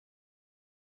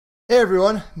Hey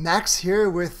everyone, Max here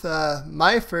with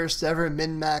my first ever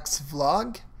Min-Max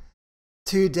vlog.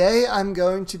 Today I'm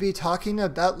going to be talking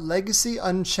about Legacy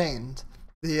Unchained,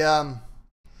 the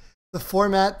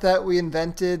format that we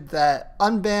invented that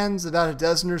unbans about a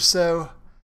dozen or so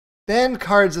banned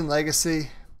cards in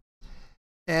Legacy,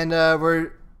 and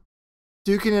we're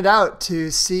duking it out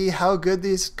to see how good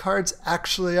these cards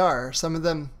actually are. Are some of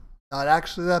them not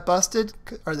actually that busted?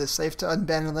 Are they safe to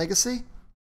unban in Legacy?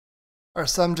 Are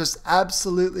some just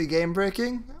absolutely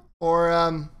game-breaking,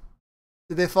 or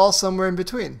did they fall somewhere in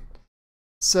between?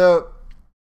 So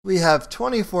we have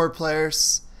 24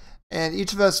 players, and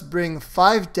each of us bring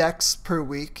 5 decks per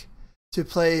week to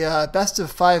play best of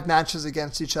 5 matches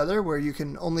against each other, where you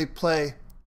can only play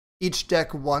each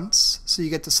deck once, so you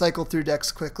get to cycle through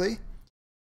decks quickly.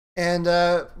 And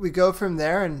we go from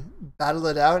there and battle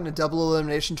it out in a double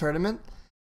elimination tournament.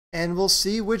 And we'll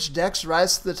see which decks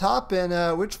rise to the top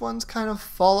and which ones kind of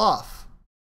fall off.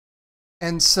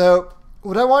 And so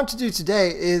what I want to do today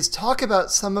is talk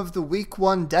about some of the week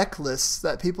 1 deck lists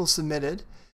that people submitted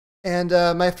and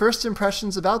my first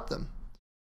impressions about them.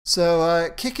 So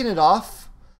kicking it off,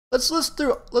 let's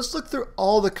look through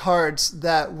all the cards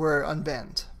that were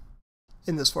unbanned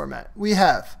in this format. We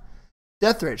have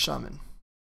Deathrite Shaman.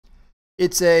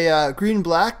 It's a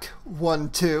green-black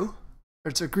 1/2. Or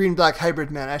it's a green-black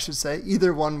hybrid man, I should say.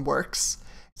 Either one works.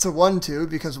 It's a 1/2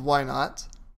 because why not?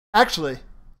 Actually,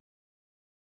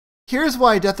 here's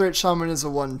why Deathrite Shaman is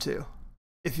a 1/2.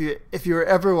 If you were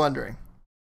ever wondering.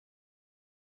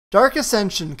 Dark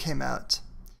Ascension came out,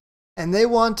 and they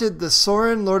wanted the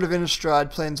Sorin Lord of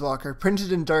Innistrad Planeswalker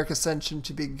printed in Dark Ascension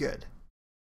to be good.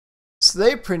 So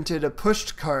they printed a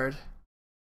pushed card,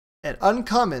 an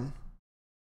uncommon,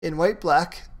 in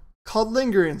white-black, called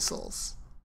Lingering Souls.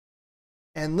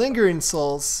 And Lingering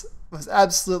Souls was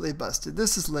absolutely busted.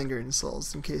 This is Lingering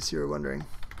Souls, in case you were wondering.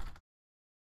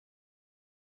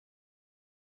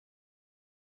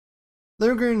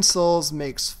 Lingering Souls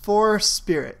makes 4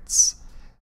 spirits.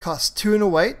 Costs 2 and a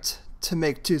white to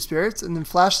make 2 spirits, and then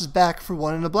flashes back for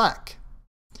 1 and a black.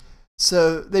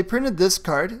 So they printed this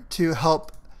card to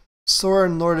help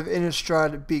Sorin Lord of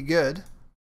Innistrad be good.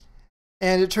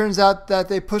 And it turns out that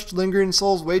they pushed Lingering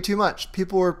Souls way too much.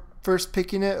 People were first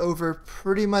picking it over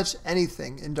pretty much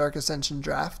anything in Dark Ascension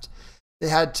draft. They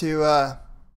had to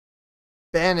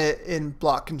ban it in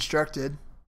Block Constructed,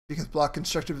 because Block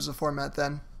Constructed was a format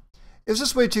then. It was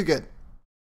just way too good.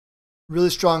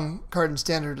 Really strong card in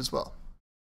Standard as well.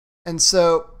 And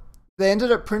so they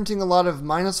ended up printing a lot of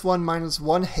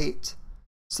 -1/-1 hate,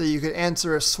 so you could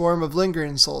answer a swarm of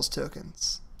Lingering Souls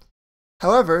tokens.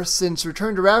 However, since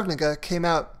Return to Ravnica came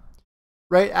out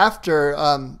right after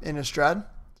Innistrad,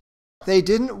 they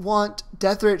didn't want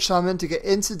Deathrite Shaman to get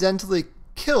incidentally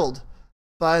killed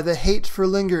by the hate for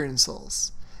Lingering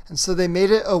Souls, and so they made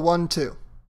it a 1/2.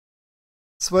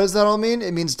 So what does that all mean?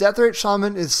 It means Deathrite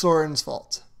Shaman is Sorin's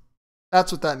fault.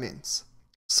 That's what that means.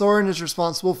 Sorin is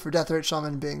responsible for Deathrite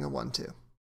Shaman being a 1/2.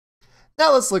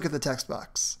 Now let's look at the text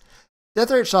box.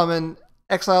 Deathrite Shaman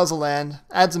exiles a land,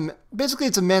 basically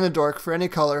it's a mana dork for any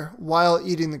color while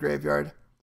eating the graveyard.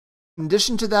 In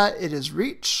addition to that, it is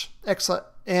reach,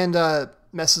 and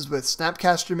messes with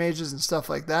Snapcaster Mages and stuff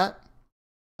like that,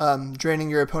 draining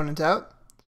your opponent out.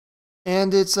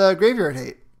 And it's graveyard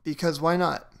hate, because why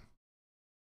not?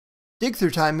 Dig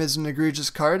Through Time is an egregious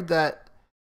card that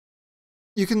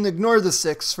you can ignore the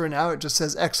 6 for now. It just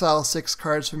says exile 6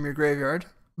 cards from your graveyard.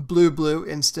 Blue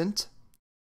instant.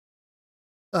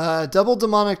 Double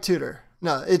Demonic Tutor.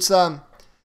 No, it's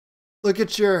look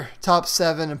at your top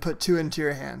 7 and put 2 into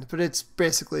your hand. But it's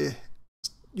basically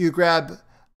you grab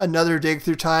another Dig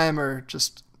Through Time or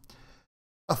just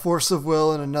a Force of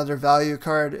Will and another value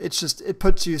card. It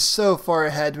puts you so far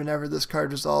ahead whenever this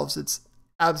card resolves. It's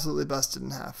absolutely busted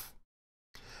in half.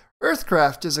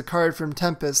 Earthcraft is a card from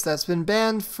Tempest that's been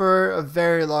banned for a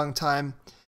very long time,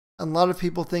 and a lot of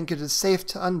people think it is safe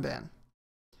to unban.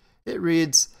 It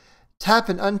reads, tap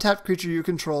an untapped creature you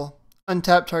control,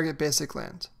 untap target basic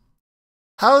land.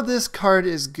 How this card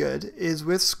is good is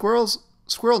with Squirrel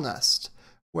Nest,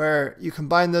 where you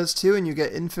combine those two and you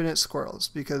get infinite squirrels,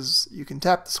 because you can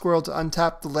tap the squirrel to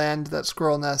untap the land that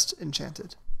Squirrel Nest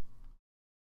enchanted.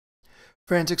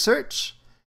 Frantic Search,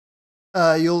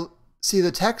 you'll see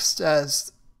the text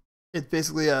as it's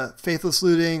basically a Faithless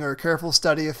Looting or Careful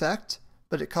Study effect,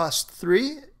 but it costs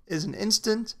 3, is an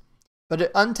instant, but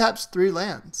it untaps 3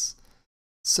 lands.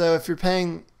 So if you're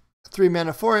paying 3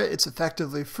 mana for it, it's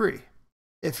effectively free.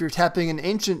 If you're tapping an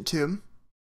Ancient Tomb,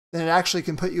 then it actually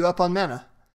can put you up on mana.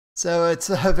 So it's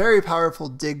a very powerful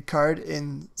dig card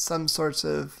in some sorts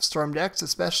of Storm decks,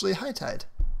 especially High Tide.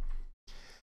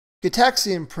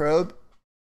 Gitaxian Probe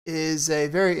is a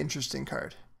very interesting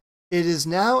card. It is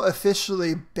now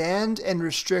officially banned and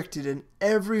restricted in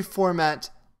every format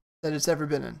that it's ever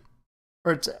been in,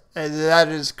 or that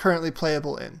is currently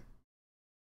playable in.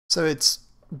 So it's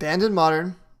banned in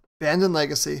Modern, banned in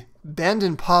Legacy, banned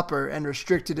in Pauper, and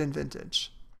restricted in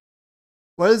Vintage.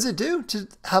 What does it do to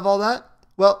have all that?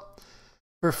 Well,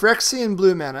 for Phyrexian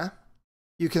blue mana,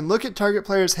 you can look at target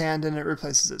player's hand and it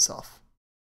replaces itself.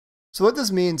 So what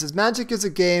this means is Magic is a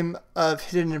game of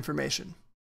hidden information.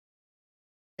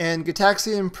 And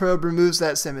Gitaxian Probe removes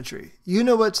that symmetry. You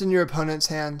know what's in your opponent's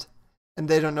hand, and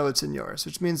they don't know what's in yours,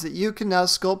 which means that you can now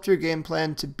sculpt your game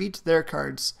plan to beat their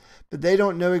cards, but they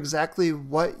don't know exactly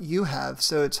what you have,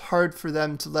 so it's hard for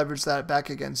them to leverage that back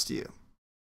against you.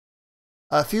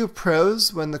 A few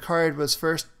pros, when the card was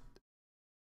first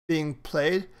being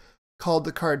played, called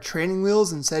the card Training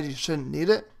Wheels and said you shouldn't need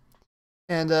it,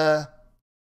 and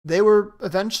they were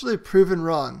eventually proven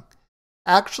wrong.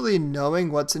 Actually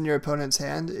knowing what's in your opponent's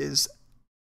hand is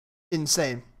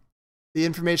insane. The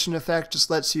information effect just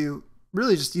lets you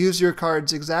really just use your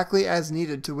cards exactly as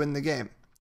needed to win the game.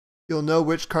 You'll know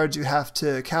which cards you have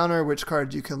to counter, which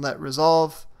cards you can let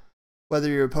resolve, whether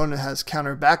your opponent has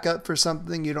counter backup for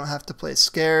something, you don't have to play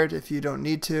scared if you don't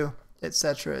need to,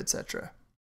 etc., etc.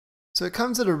 So it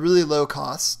comes at a really low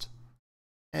cost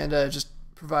and just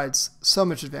provides so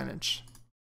much advantage.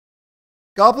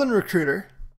 Goblin Recruiter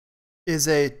is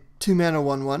a 2-mana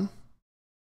 1/1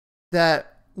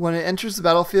 that when it enters the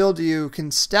battlefield, you can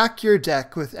stack your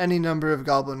deck with any number of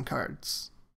goblin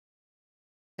cards.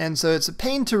 And so it's a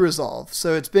pain to resolve.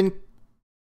 So it's been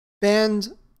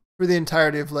banned for the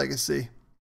entirety of Legacy.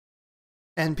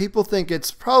 And people think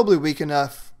it's probably weak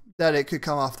enough that it could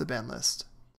come off the ban list.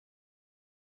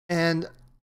 And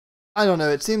I don't know,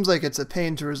 it seems like it's a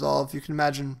pain to resolve. You can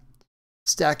imagine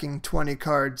stacking 20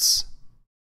 cards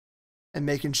and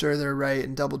making sure they're right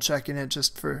and double checking it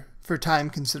just for time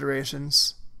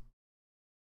considerations.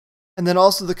 And then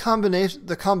also the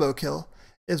combo kill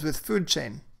is with Food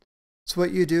Chain. So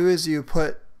what you do is you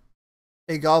put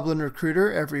a Goblin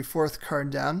Recruiter every 4th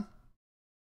card down,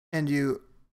 and you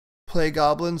play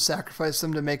goblins, sacrifice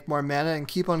them to make more mana, and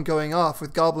keep on going off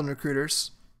with Goblin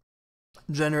Recruiters,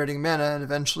 generating mana, and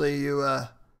eventually you,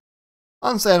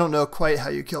 honestly I don't know quite how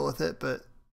you kill with it, but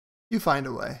you find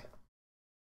a way.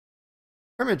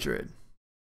 Hermit Druid.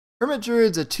 Hermit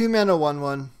Druid's a 2-mana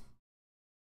 1/1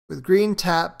 with green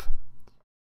tap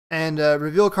and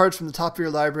reveal cards from the top of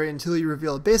your library until you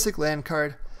reveal a basic land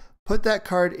card. Put that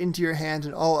card into your hand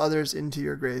and all others into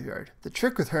your graveyard. The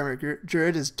trick with Hermit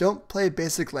Druid is don't play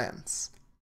basic lands.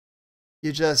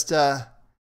 You just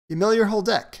you mill your whole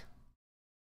deck.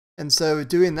 And so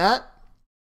doing that,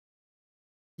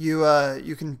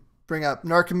 you can bring up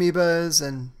Narcomoebas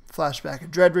and flashback a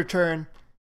Dread Return.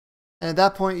 And at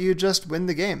that point, you just win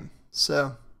the game.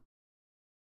 So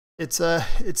it's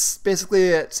basically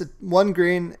it's 1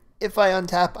 green. If I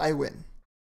untap, I win.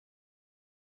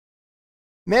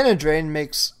 Mana Drain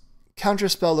makes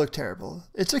Counterspell look terrible.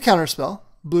 It's a counterspell,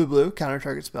 blue, counter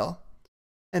target spell.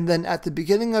 And then at the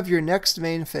beginning of your next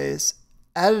main phase,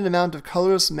 add an amount of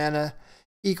colorless mana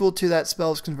equal to that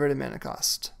spell's converted mana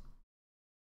cost.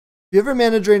 If you ever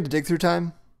Mana Drain to Dig Through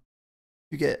Time,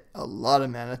 you get a lot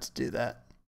of mana to do that.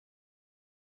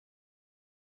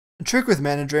 The trick with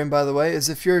Mana Drain, by the way, is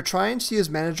if you're trying to use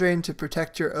Mana Drain to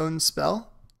protect your own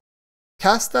spell,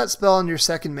 cast that spell on your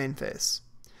second main phase.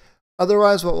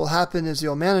 Otherwise, what will happen is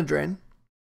you'll Mana Drain,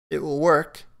 it will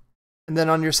work, and then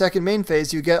on your second main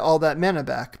phase, you get all that mana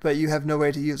back, but you have no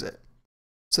way to use it.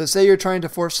 So say you're trying to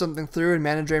force something through and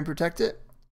Mana Drain protect it,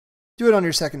 do it on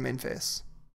your second main phase.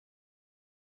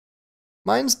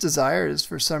 Mind's Desire is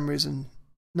for some reason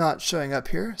not showing up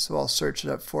here, so I'll search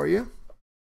it up for you.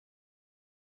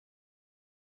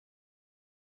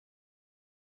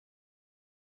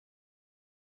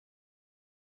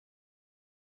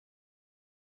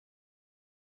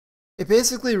 It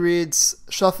basically reads,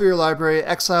 shuffle your library,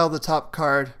 exile the top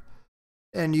card,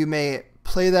 and you may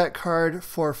play that card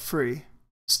for free.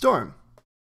 Storm.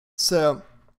 So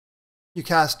you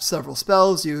cast several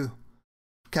spells, you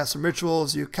cast some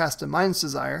rituals, you cast a Mind's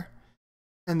Desire,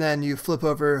 and then you flip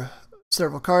over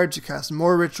several cards, you cast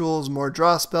more rituals, more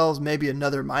draw spells, maybe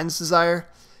another Mind's Desire,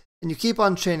 and you keep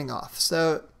on chaining off.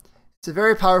 So it's a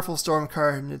very powerful Storm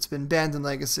card, and it's been banned in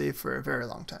Legacy for a very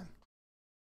long time.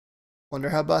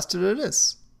 Wonder how busted it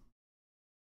is.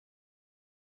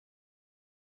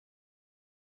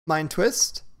 Mind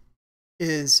Twist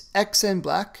is X and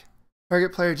black.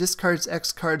 Target player discards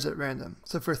X cards at random.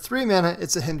 So for 3 mana,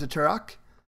 it's a Hymn to Turok.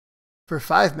 For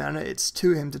 5 mana, it's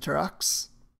 2 Hymn to Turoks.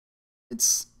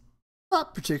 It's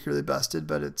Not particularly busted,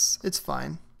 but it's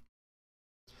fine.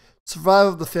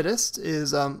 Survival of the Fittest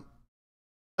is a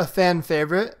fan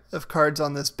favorite of cards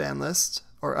on this ban list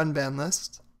or unbanned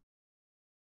list.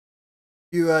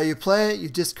 You play it, you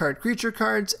discard creature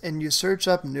cards, and you search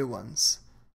up new ones.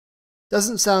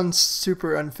 Doesn't sound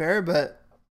super unfair, but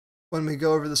when we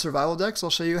go over the survival decks, I'll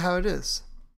show you how it is.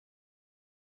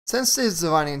 Sensei's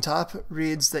Divining Top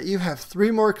reads that you have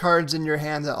 3 more cards in your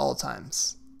hand at all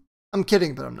times. I'm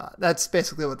kidding, but I'm not. That's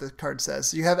basically what the card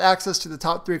says. You have access to the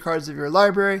top 3 cards of your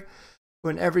library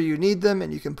whenever you need them,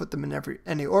 and you can put them in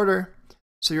any order.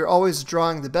 So you're always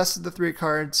drawing the best of the 3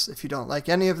 cards. If you don't like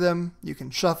any of them, you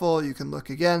can shuffle, you can look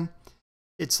again.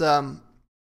 It's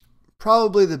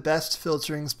probably the best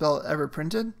filtering spell ever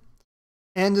printed,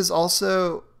 and is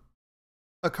also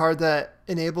a card that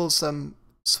enables some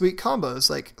sweet combos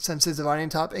like Sensei's Divining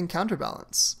Top and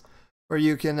Counterbalance, where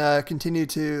you can continue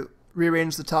to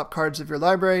rearrange the top cards of your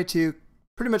library to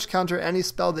pretty much counter any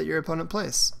spell that your opponent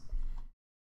plays.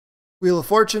 Wheel of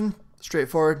Fortune,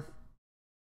 straightforward.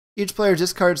 Each player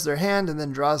discards their hand and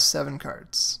then draws 7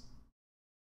 cards.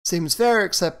 Seems fair,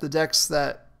 except the decks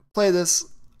that play this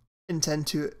intend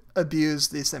to abuse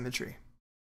the symmetry.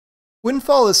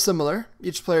 Windfall is similar.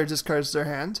 Each player discards their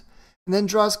hand and then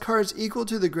draws cards equal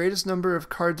to the greatest number of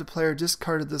cards a player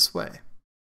discarded this way.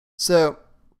 So,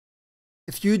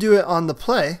 if you do it on the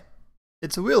play,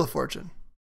 it's a Wheel of Fortune.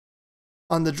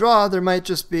 On the draw, there might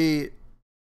just be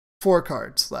 4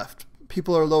 cards left.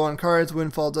 People are low on cards,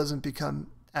 Windfall doesn't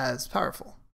become as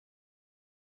powerful.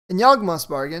 And Yawgmoth's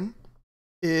Bargain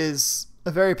is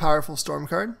a very powerful storm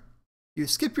card. You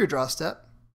skip your draw step.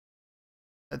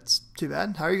 That's too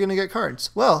bad. How are you going to get cards?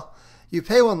 Well, you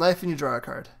pay 1 life and you draw a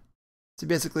card. So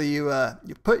basically you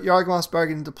put Yawgmoth's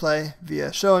Bargain into play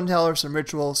via show and tell or some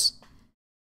rituals.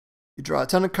 You draw a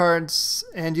ton of cards,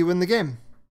 and you win the game.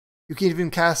 You can even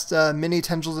cast mini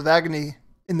Tendrils of Agony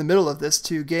in the middle of this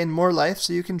to gain more life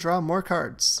so you can draw more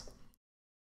cards.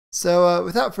 So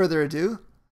without further ado,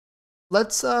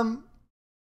 let's go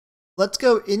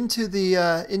into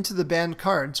the banned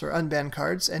cards or unbanned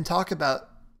cards and talk about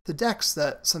the decks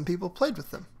that some people played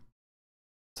with them.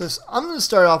 So I'm going to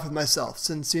start off with myself,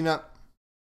 since, you know,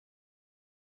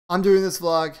 I'm doing this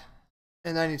vlog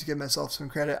and I need to give myself some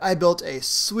credit. I built a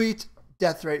sweet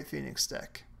Deathrite Phoenix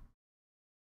deck.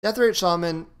 Deathrite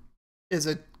Shaman is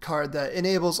a card that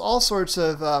enables all sorts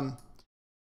of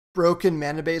broken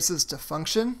mana bases to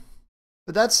function,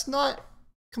 but that's not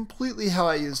completely how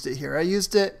I used it here. I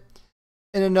used it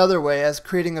in another way, as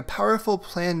creating a powerful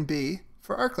plan B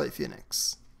for Arclight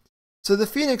Phoenix. So the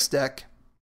Phoenix deck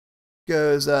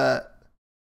goes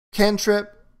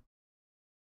cantrip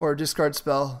or discard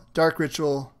spell, Dark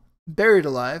Ritual, Buried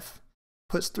Alive,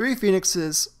 puts 3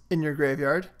 Phoenixes in your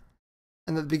graveyard,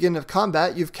 and at the beginning of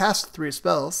combat, you've cast 3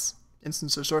 spells,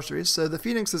 instants or sorceries, so the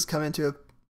Phoenixes come into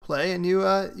play, and you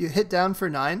hit down for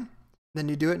 9, then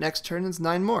you do it next turn, and it's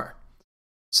 9 more.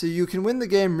 So you can win the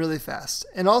game really fast.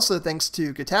 And also, thanks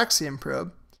to Gitaxian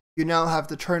Probe, you now have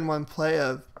the turn 1 play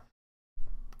of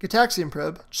Gitaxian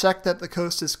Probe, check that the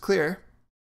coast is clear,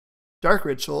 Dark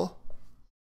Ritual,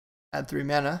 add 3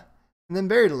 mana, and then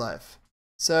Buried Alive.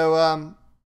 So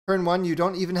turn 1, you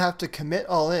don't even have to commit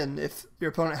all in. If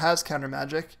your opponent has counter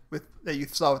magic that you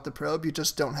saw with the probe, you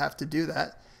just don't have to do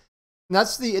that. And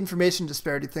that's the information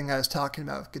disparity thing I was talking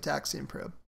about with Gitaxian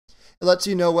Probe. It lets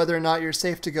you know whether or not you're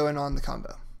safe to go in on the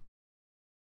combo.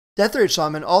 Deathrite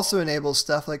Shaman also enables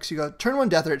stuff like, so you go turn 1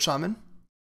 Deathrite Shaman,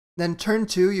 then turn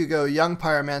 2 you go Young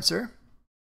Pyromancer,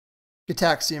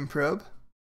 Gitaxian Probe,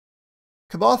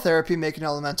 Cabal Therapy, make an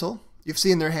elemental. You've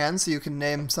seen their hands, so you can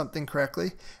name something correctly.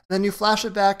 And then you flash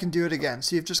it back and do it again.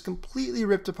 So you've just completely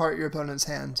ripped apart your opponent's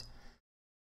hand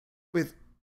with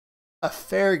a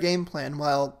fair game plan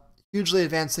while hugely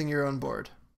advancing your own board.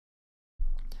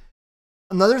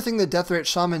 Another thing that Deathrite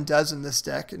Shaman does in this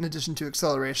deck, in addition to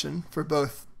acceleration for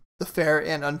both the fair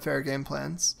and unfair game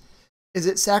plans, is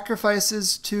it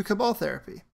sacrifices to Cabal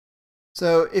Therapy.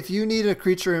 So if you need a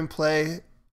creature in play,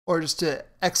 or just to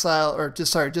exile or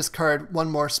discard 1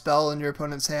 more spell in your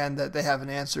opponent's hand that they have an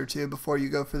answer to before you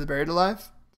go for the Buried Alive,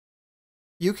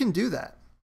 you can do that.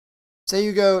 Say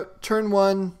you go turn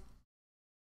 1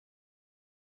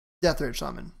 Deathrite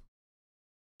Shaman.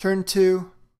 Turn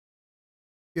 2,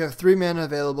 you have 3 mana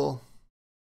available,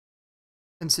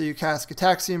 and so you cast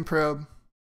Gitaxian Probe.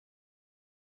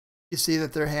 You see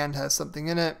that their hand has something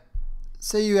in it.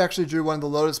 Say you actually drew one of the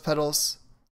Lotus Petals.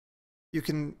 You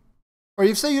can, or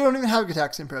you say you don't even have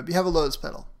Gitaxian Probe, you have a Lotus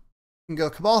Petal. You can go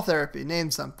Cabal Therapy,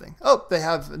 name something. Oh, they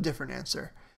have a different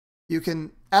answer. You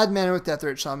can add mana with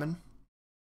Deathrite Shaman,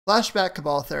 flashback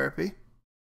Cabal Therapy,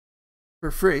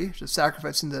 for free, just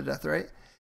sacrificing the Deathrite,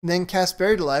 and then cast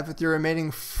Buried Alive with your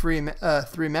remaining 3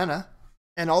 mana,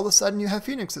 and all of a sudden you have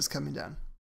Phoenixes coming down.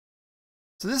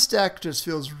 So this deck just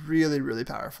feels really, really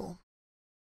powerful.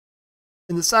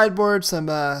 In the sideboard, some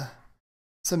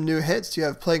new hits. You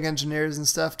have Plague Engineers and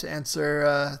stuff to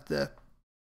answer the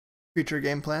creature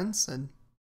game plans, and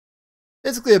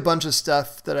basically a bunch of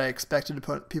stuff that I expected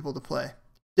people to play.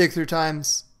 Dig Through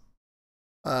Times,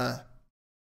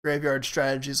 graveyard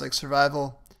strategies like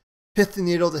Survival, Pith the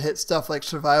Needle to hit stuff like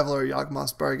Survival or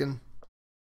Yawgmoth's Bargain.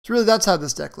 So really that's how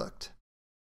this deck looked.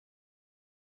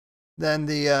 Then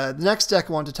the next deck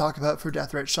I want to talk about for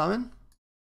Deathrite Shaman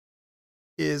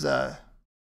is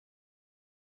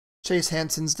Chase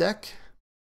Hansen's deck,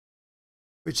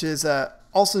 which is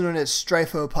also known as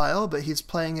Stryfopile, but he's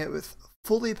playing it with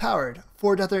fully powered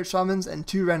 4 Deathrite Shamans and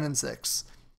 2 Wrenn and 6.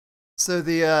 So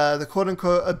the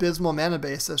quote-unquote abysmal mana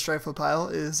base of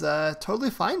Stryfopile is totally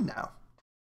fine now,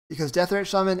 because Deathrite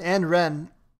Shaman and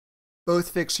Wrenn both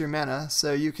fix your mana,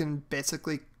 so you can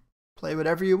basically play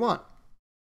whatever you want.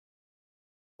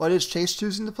 What is Chase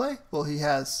choosing to play? Well, he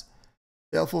has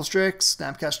Baleful Strix,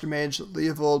 Snapcaster Mage,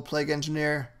 Leovold, Plague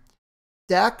Engineer,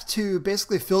 deck to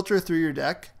basically filter through your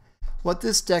deck. What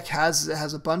this deck has is it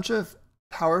has a bunch of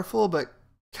powerful but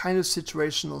kind of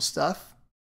situational stuff.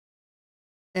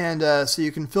 And so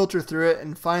you can filter through it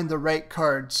and find the right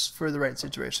cards for the right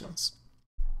situations.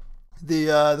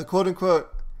 The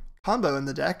quote-unquote combo in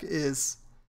the deck is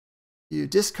you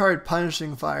discard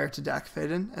Punishing Fire to Dack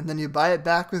Fayden, and then you buy it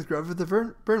back with Grove of the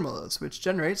Burn Willows, which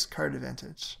generates card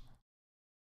advantage.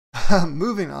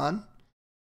 Moving on,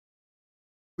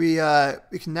 we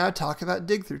can now talk about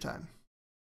Dig Through Time.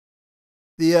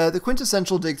 The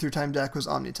quintessential Dig Through Time deck was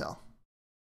Omnitel.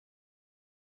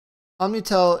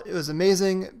 Omnitel, it was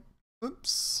amazing.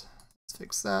 Oops, let's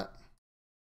fix that.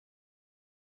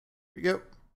 Here we go.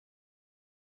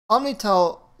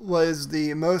 Omnitel was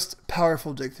the most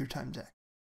powerful Dig Through Time deck,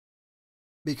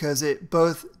 because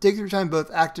Dig Through Time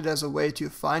both acted as a way to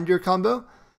find your combo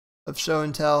of Show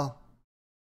and Tell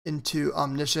into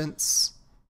Omniscience,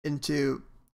 into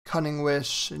Cunning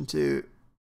Wish, into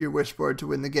your wish board to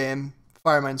win the game.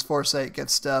 Firemind's Foresight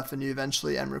gets stuff, and you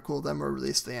eventually Emrakul them or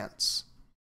release the ants.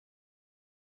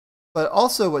 But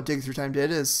also what Dig Through Time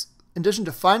did is, in addition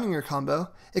to finding your combo,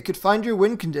 it could find your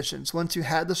win conditions. Once you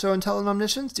had the Show and Tell and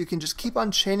Omniscience, you can just keep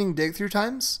on chaining Dig Through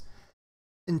Times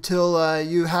until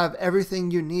you have everything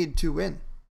you need to win,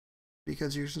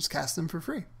 because you just cast them for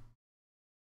free.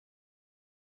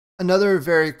 The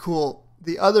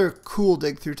other cool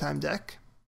Dig Through Time deck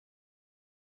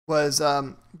was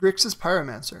Grixis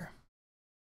Pyromancer.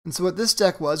 And so what this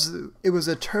deck was, it was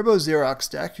a Turbo Xerox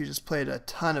deck. You just played a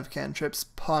ton of cantrips: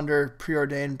 Ponder,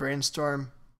 Preordain,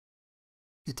 Brainstorm,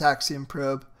 Gitaxian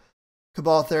Probe,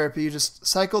 Cabal Therapy. You just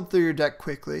cycled through your deck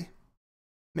quickly,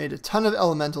 made a ton of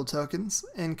elemental tokens,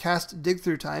 and cast Dig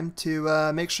Through Time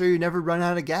to make sure you never run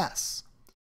out of gas.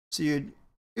 So it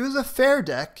was a fair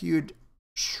deck. You'd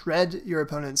shred your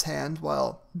opponent's hand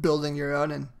while building your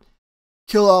own, and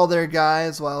kill all their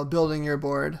guys while building your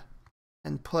board,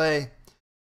 and play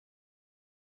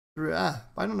through, I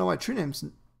don't know why True Name's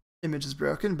image is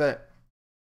broken, but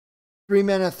 3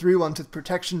 mana, 3/1 with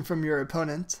protection from your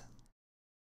opponent.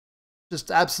 Just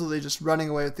absolutely just running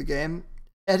away with the game.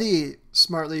 Eddie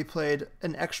smartly played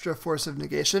an extra Force of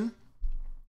Negation,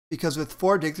 because with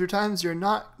 4 Dig Through Times, you're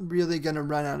not really going to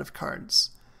run out of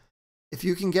cards. If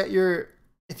you can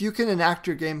enact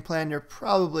your game plan, you're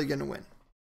probably going to win.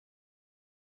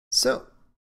 So,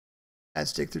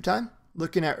 as Dig Through Time,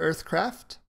 looking at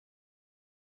Earthcraft.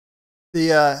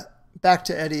 Back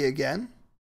to Eddie again.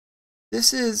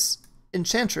 This is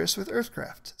Enchantress with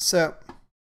Earthcraft. So,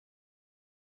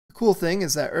 the cool thing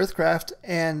is that Earthcraft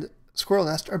and Squirrel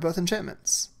Nest are both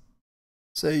enchantments.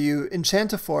 So you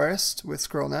enchant a forest with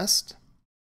Squirrel Nest,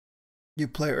 you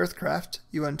play Earthcraft,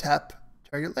 you untap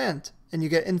target land, and you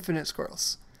get infinite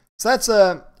squirrels. So that's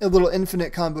a little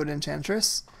infinite comboed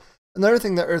Enchantress. Another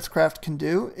thing that Earthcraft can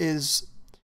do is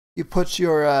you put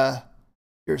your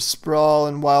Sprawl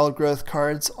and Wild Growth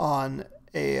cards on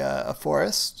a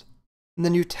forest, and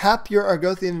then you tap your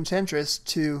Argothian Enchantress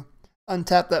to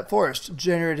untap that forest,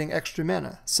 generating extra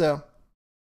mana. So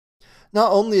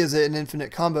not only is it an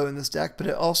infinite combo in this deck, but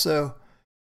it also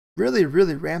really,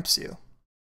 really ramps you.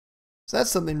 So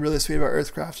that's something really sweet about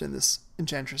Earthcraft in this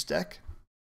Enchantress deck.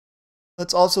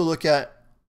 Let's also look at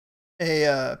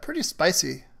a pretty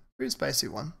spicy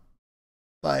one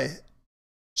by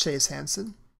Chase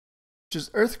Hansen, which is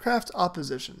Earthcraft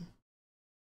Opposition.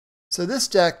 So this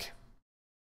deck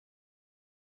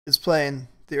is playing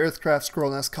the Earthcraft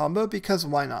Squirrel Nest combo because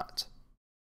why not?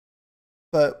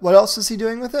 But what else is he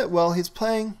doing with it? Well, he's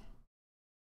playing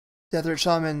Deathroot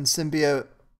Shaman Symbiote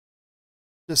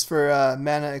just for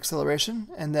mana acceleration,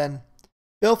 and then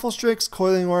Baleful Strix,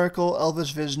 Coiling Oracle,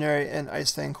 Elvish Visionary, and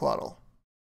Icefang Coatl,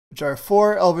 which are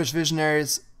 4 Elvish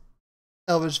Visionaries,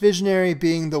 Elvish Visionary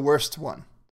being the worst one.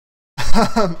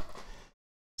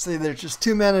 So there's just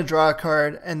 2 mana, draw a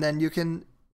card, and then you can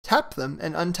tap them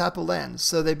and untap a land,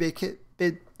 so they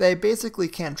basically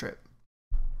cantrip.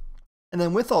 And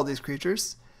then with all these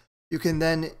creatures, you can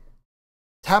then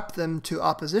tap them to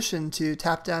opposition to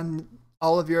tap down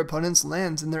all of your opponent's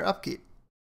lands in their upkeep.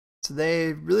 So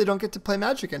they really don't get to play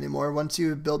Magic anymore once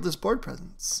you build this board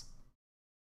presence.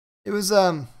 It's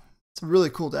a really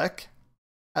cool deck.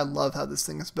 I love how this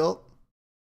thing is built.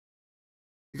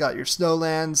 You got your snow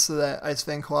lands so that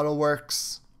Icefang Coatl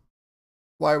works.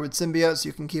 Wirewood Symbiote so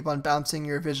you can keep on bouncing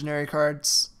your visionary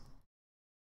cards.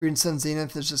 Green Sun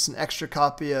Zenith is just an extra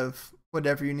copy of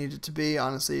whatever you need it to be.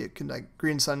 Honestly, it can like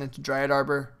Green Sun into Dryad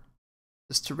Arbor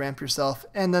just to ramp yourself.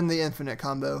 And then the infinite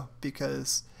combo,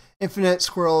 because infinite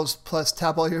squirrels plus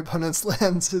tap all your opponent's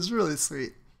lands is really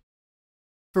sweet.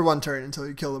 For 1 turn until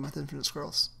you kill them with infinite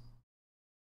squirrels.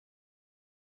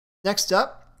 Next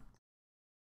up,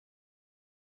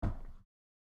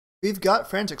 we've got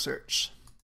Frantic Search.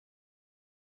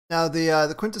 Now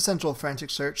the quintessential Frantic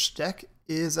Search deck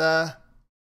is High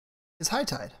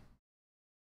Tide.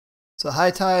 So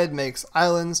High Tide makes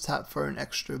islands tap for an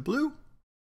extra blue.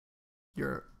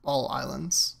 Your all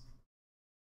islands.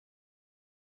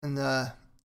 And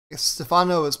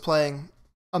Stefano was playing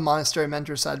a Monastery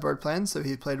Mentor sideboard plan, so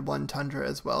he played 1 Tundra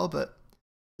as well, but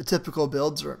the typical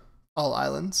builds are all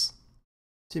islands.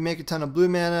 So you make a ton of blue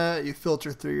mana, you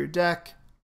filter through your deck,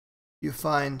 you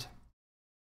find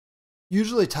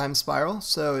usually Time Spiral,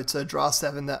 so it's a draw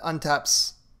 7 that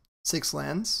untaps 6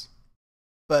 lands.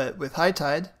 But with High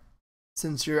Tide,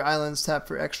 since your islands tap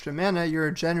for extra mana,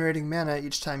 you're generating mana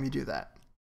each time you do that.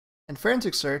 And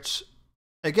Frantic Search,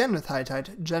 again with High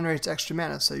Tide, generates extra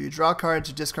mana. So you draw cards,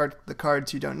 you discard the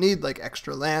cards you don't need, like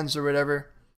extra lands or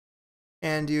whatever,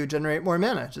 and you generate more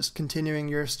mana, just continuing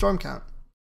your storm count.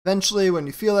 Eventually, when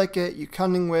you feel like it, you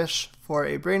Cunning Wish for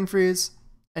a Brain Freeze,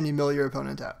 and you mill your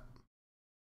opponent out.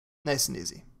 Nice and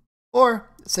easy. Or,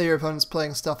 say your opponent's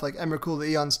playing stuff like Emrakul the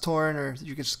Aeon's Torn, or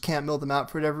you just can't mill them out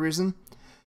for whatever reason.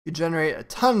 You generate a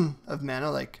ton of mana,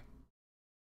 like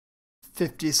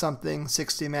 50-something,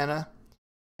 60 mana,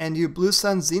 and you Blue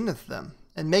Sun Zenith them,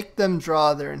 and make them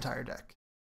draw their entire deck.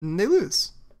 And they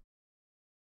lose.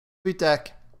 Sweet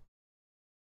deck.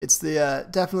 It's the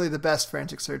definitely the best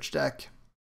Frantic Search deck.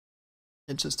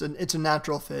 It's a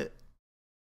natural fit.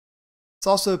 It's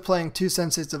also playing 2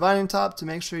 Sensei's Divining Top to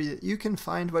make sure that you can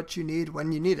find what you need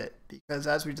when you need it, because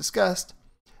as we discussed,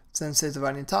 Sensei's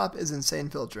Divining Top is insane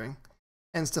filtering.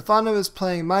 And Stefano is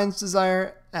playing Mind's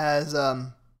Desire as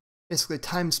basically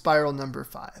Time Spiral number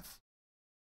 5.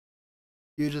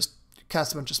 You just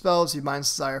cast a bunch of spells, you Mind's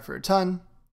Desire for a ton.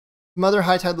 Some other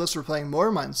High Tide lists were playing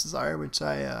more Mind's Desire, which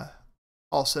I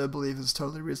also believe is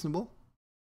totally reasonable.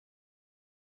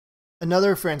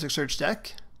 Another Frantic Search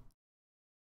deck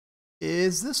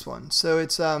is this one. So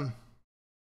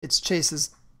it's Chase's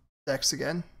decks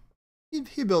again.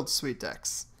 He builds sweet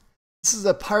decks. This is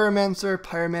a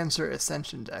Pyromancer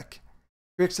Ascension deck.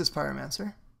 Grixis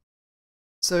Pyromancer.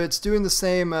 So it's doing the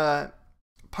same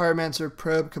Pyromancer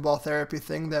Probe Cabal Therapy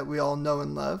thing that we all know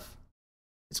and love.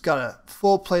 It's got a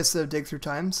full playset of Dig Through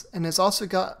Times, and it's also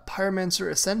got Pyromancer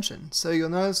Ascension. So you'll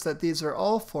notice that these are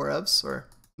all 4-ofs, or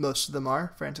most of them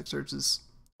are. Frantic Search is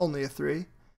only a 3.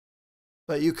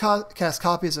 But you cast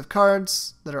copies of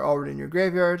cards that are already in your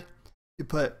graveyard. You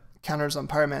put counters on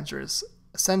Pyromancer's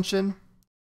Ascension.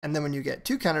 And then when you get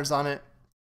 2 counters on it,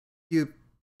 you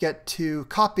get to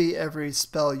copy every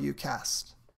spell you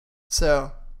cast.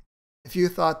 So if you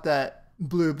thought that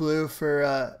blue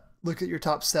for look at your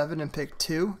top 7 and pick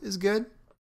 2 is good,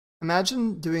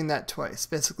 imagine doing that twice.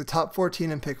 Basically top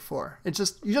 14 and pick 4.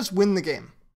 You just win the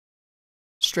game.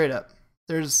 Straight up.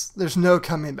 There's no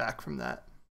coming back from that.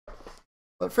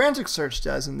 What Frantic Search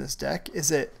does in this deck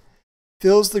is it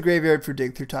fills the graveyard for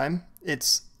Dig Through Time.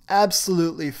 It's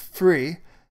absolutely free,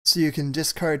 so you can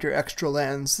discard your extra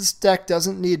lands. This deck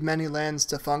doesn't need many lands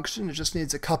to function, it just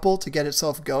needs a couple to get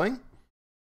itself going.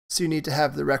 So you need to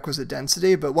have the requisite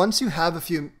density, but once you have a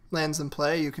few lands in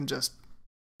play, you can just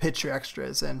pitch your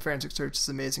extras, and Frantic Search is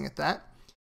amazing at that.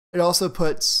 It also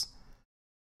puts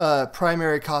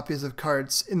primary copies of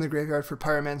cards in the graveyard for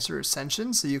Pyromancer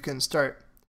Ascension, so you can start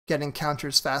getting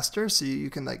counters faster, so you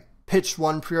can like pitch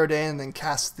one Preordain and then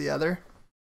cast the other.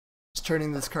 Just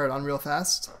turning this card on real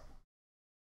fast.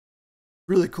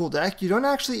 really cool deck. You don't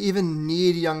actually even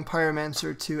need Young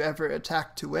Pyromancer to ever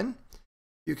attack to win.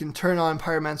 You can turn on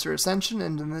Pyromancer Ascension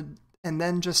and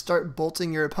then just start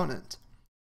bolting your opponent.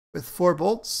 With 4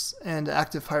 bolts and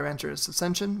active Pyromancer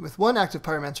Ascension, with 1 active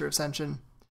Pyromancer Ascension,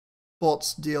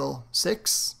 bolts deal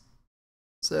 6.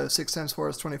 So 6 times 4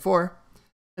 is 24.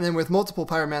 And then with multiple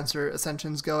Pyromancer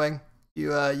Ascensions going,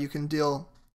 you can deal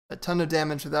a ton of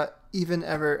damage without even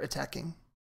ever attacking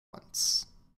once.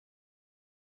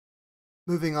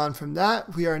 Moving on from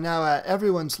that, we are now at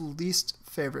everyone's least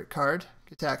favorite card,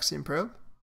 Gitaxian Probe.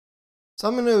 So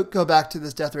I'm going to go back to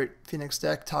this Deathrite Phoenix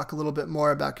deck, talk a little bit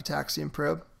more about Gitaxian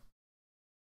Probe.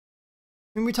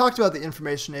 We talked about the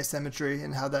information asymmetry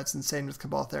and how that's insane with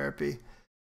Cabal Therapy.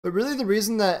 But really the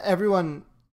reason that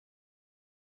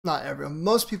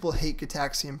most people hate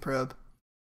Gitaxian Probe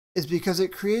is because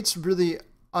it creates really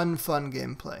unfun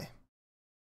gameplay.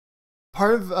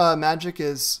 Part of Magic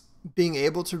is being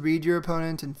able to read your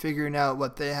opponent and figuring out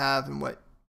what they have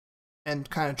and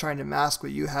kind of trying to mask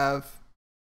what you have.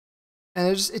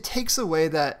 And it takes away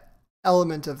that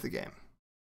element of the game,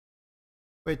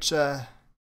 which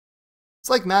it's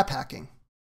like map hacking.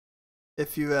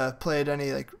 If you played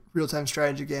any like real-time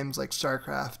strategy games like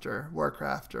StarCraft or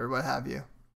Warcraft or what have you,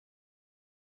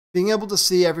 being able to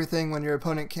see everything when your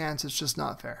opponent can't, it's just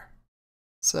not fair.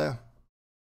 So,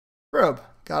 Probe,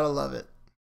 gotta love it.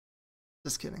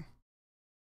 Just kidding.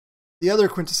 The other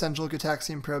quintessential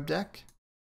Gitaxian Probe deck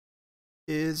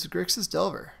is Grixis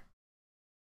Delver.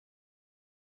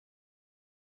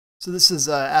 So this is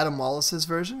Adam Wallace's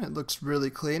version. It looks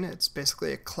really clean. It's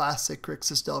basically a classic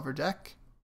Grixis Delver deck.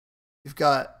 You've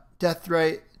got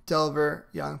Deathrite, Delver,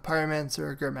 Young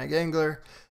Pyromancer, Gurmag Angler,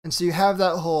 and so you have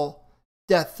that whole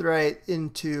Deathrite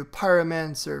into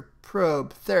Pyromancer,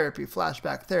 Probe, Therapy,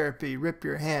 Flashback Therapy, Rip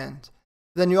Your Hand.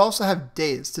 Then you also have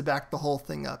Daze to back the whole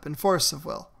thing up, and Force of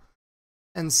Will.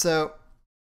 And so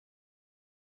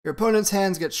your opponent's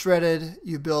hands get shredded,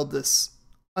 you build this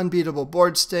unbeatable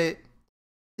board state.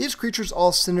 These creatures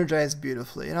all synergize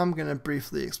beautifully, and I'm going to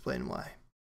briefly explain why.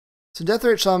 So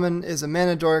Deathrite Shaman is a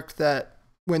mana dork that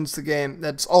wins the game,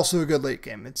 that's also a good late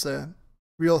game. It's a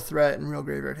real threat and real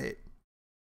graveyard hate.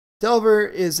 Delver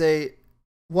is a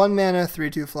 1 mana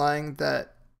 3/2 flying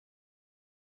that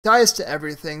dies to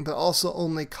everything, but also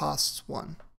only costs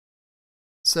 1.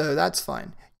 So that's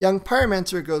fine. Young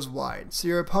Pyromancer goes wide, so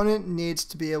your opponent needs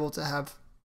to be able to have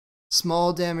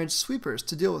small damage sweepers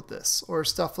to deal with this, or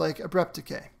stuff like Abrupt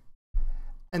Decay.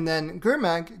 And then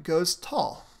Gurmag goes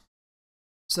tall.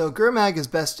 So Gurmag is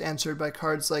best answered by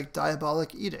cards like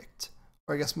Diabolic Edict,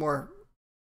 or I guess more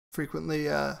frequently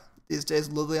these days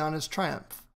Liliana's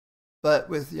Triumph. But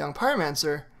with Young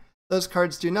Pyromancer, those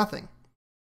cards do nothing.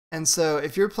 And so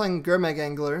if you're playing Gurmag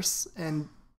Anglers and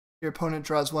your opponent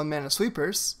draws 1 mana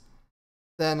sweepers,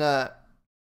 then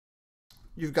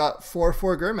you've got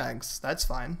 4/4 Gurmags. That's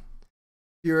fine.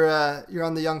 You're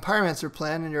on the Young Pyromancer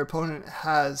plan and your opponent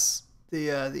has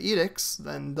the edicts,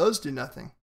 then those do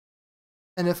nothing.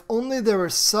 And if only there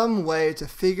was some way to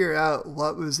figure out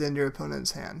what was in your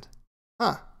opponent's hand.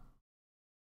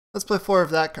 Let's play 4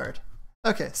 of that card.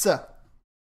 Okay, so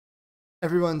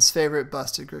everyone's favorite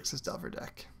busted Grixis Delver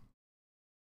deck.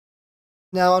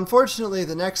 Now, unfortunately,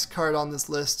 the next card on this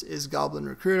list is Goblin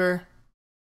Recruiter.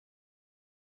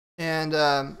 And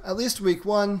at least week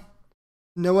 1,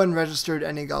 no one registered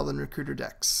any Goblin Recruiter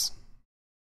decks.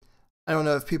 I don't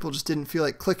know if people just didn't feel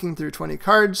like clicking through 20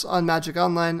 cards on Magic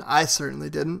Online. I certainly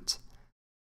didn't.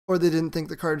 Or they didn't think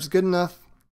the card's good enough.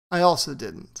 I also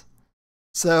didn't.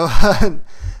 So I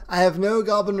have no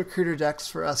Goblin Recruiter decks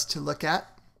for us to look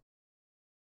at.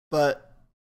 But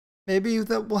maybe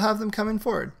we'll have them coming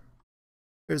forward.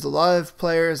 There's a lot of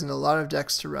players and a lot of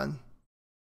decks to run.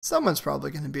 Someone's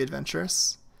probably going to be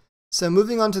adventurous. So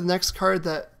moving on to the next card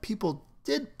that people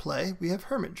did play, we have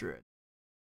Hermit Druid.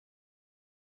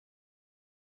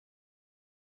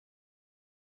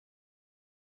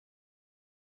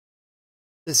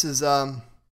 This is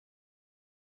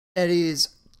Eddie's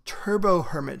Turbo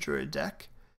Hermit Druid deck.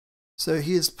 So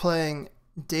he is playing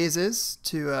Dazes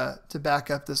to back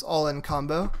up this all-in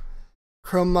combo,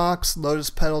 Chrome Mox,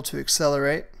 Lotus Petal to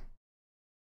accelerate,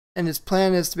 and his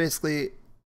plan is to basically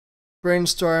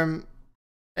brainstorm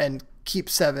and keep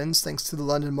 7s thanks to the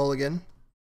London Mulligan,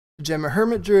 to jam a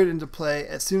Hermit Druid into play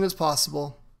as soon as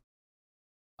possible,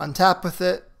 untap with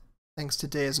it thanks to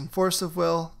Daze and Force of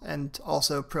Will, and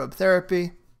also Probe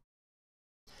Therapy,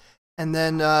 and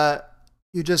then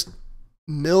you just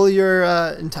mill your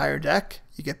entire deck.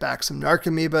 You get back some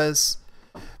Narcomoebas,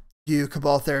 you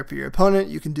Cabal Therapy your opponent.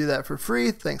 You can do that for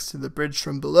free thanks to the Bridge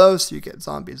from Below, so you get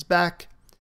zombies back.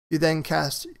 You then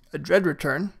cast a Dread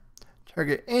Return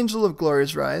target Angel of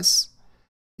Glory's Rise.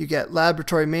 You get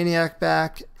Laboratory Maniac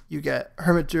back, you get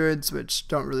Hermit Druids, which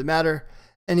don't really matter,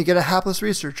 and you get a Hapless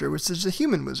Researcher, which is a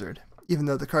human wizard, even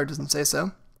though the card doesn't say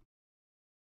so.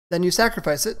 Then you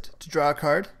sacrifice it to draw a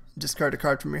card, discard a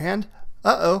card from your hand.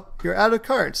 Uh-oh, you're out of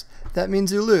cards. That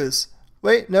means you lose.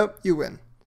 Wait, nope, you win.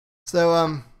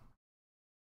 So,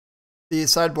 the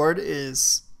sideboard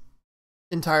is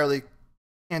entirely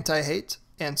anti-hate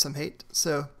and some hate.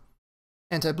 So,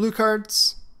 anti-blue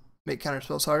cards make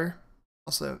counterspells harder.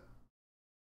 Also,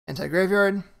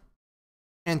 anti-graveyard,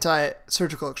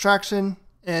 anti-surgical extraction,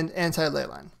 and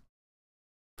anti-leyline.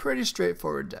 Pretty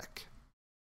straightforward deck.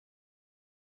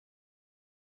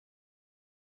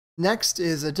 Next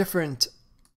is a different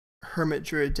Hermit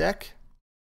Druid deck.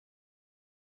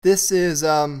 This is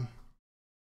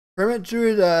Hermit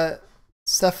Druid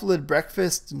Cephalid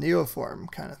Breakfast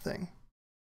Neoform kind of thing.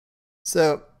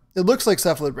 So it looks like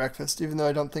Cephalid Breakfast, even though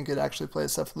I don't think it actually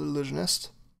plays Cephalid Illusionist.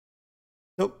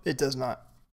 Nope, it does not.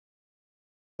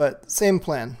 But same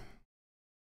plan.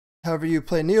 However, you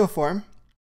play Neoform,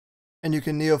 and you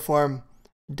can Neoform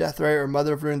Deathrite or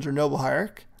Mother of Runes or Noble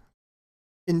Hierarch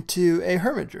into a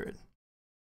Hermit Druid.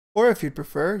 Or if you'd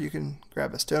prefer, you can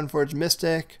grab a Stoneforge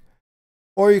Mystic,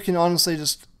 or you can honestly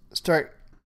just start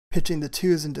pitching the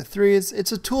 2s into 3s.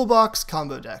 It's a toolbox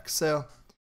combo deck, so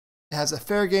it has a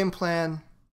fair game plan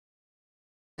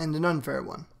and an unfair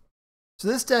one. So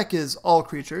this deck is all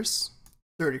creatures,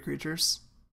 30 creatures,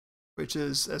 which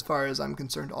is, as far as I'm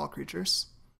concerned, all creatures.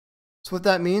 So what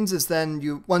that means is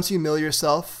then once you mill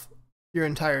yourself your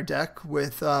entire deck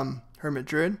with Hermit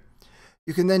Druid,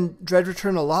 you can then Dread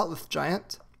Return a Lotleth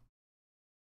Giant,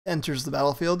 enters the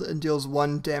battlefield and deals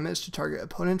 1 damage to target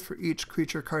opponent for each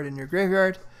creature card in your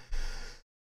graveyard,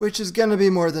 which is going to be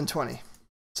more than 20.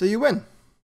 So you win.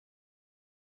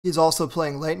 He's also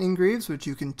playing Lightning Greaves, which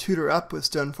you can tutor up with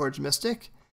Stoneforge Mystic,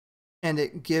 and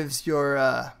it gives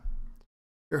your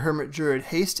Hermit Druid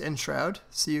haste and Shroud,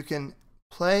 so you can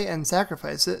play and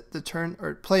sacrifice it the turn,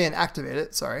 or play and activate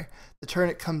it, sorry, the turn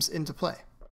it comes into play.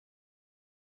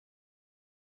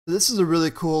 So this is a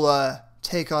really cool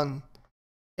take on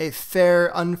a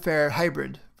fair, unfair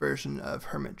hybrid version of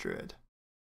Hermit Druid.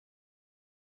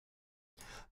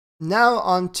 Now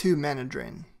on to Mana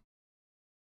Drain.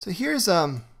 So here's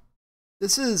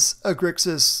this is a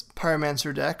Grixis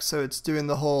Pyromancer deck, so it's doing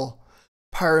the whole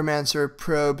Pyromancer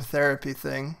probe therapy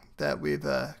thing that we've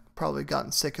probably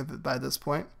gotten sick of it by this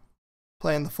point,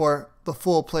 playing the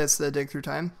full plays that Dig Through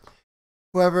Time.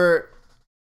 However,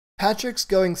 Patrick's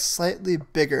going slightly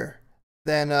bigger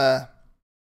than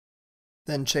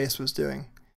Chase was doing.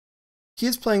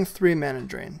 He's playing 3 Mana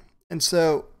Drain, and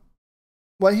so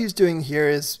what he's doing here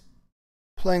is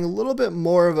playing a little bit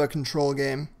more of a control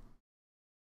game,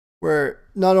 where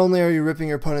not only are you ripping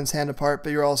your opponent's hand apart,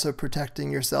 but you're also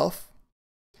protecting yourself.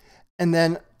 And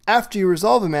then after you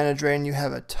resolve a Mana Drain, you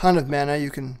have a ton of mana. You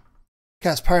can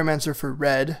cast Pyromancer for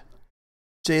red,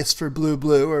 Jace for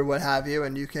blue, or what have you,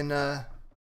 and you can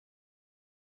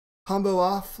combo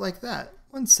off like that.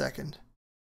 1 second.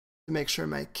 To make sure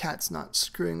my cat's not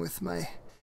screwing with my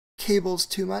cables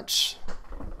too much.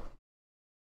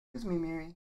 Excuse me,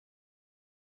 Mary.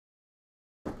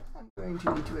 I'm going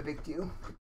to need to evict you.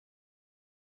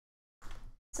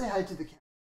 Say hi to the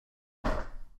cat.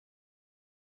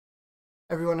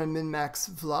 Everyone on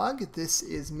MinMax Vlog, this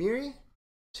is Miri.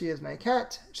 She is my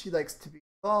cat. She likes to be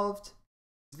involved.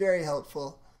 It's very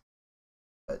helpful,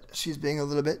 but she's being a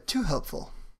little bit too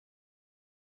helpful.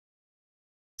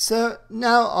 So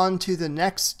now on to the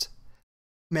next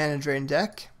Mana Drain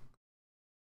deck.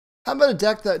 How about a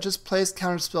deck that just plays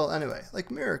Counterspell anyway, like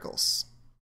Miracles?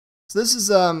 So this is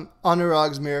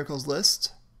Anurag's Miracles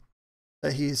list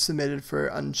that he submitted for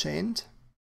Unchained.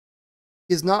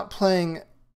 He's not playing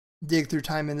Dig Through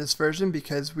Time in this version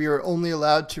because we are only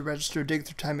allowed to register Dig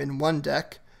Through Time in 1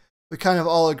 deck. We kind of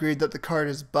all agreed that the card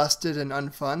is busted and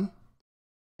unfun,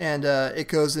 and it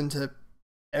goes into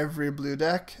every blue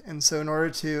deck, and so in order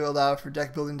to allow for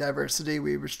deck building diversity,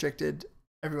 we restricted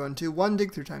everyone to 1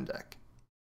 Dig Through Time deck.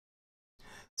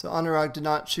 So Anurag did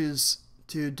not choose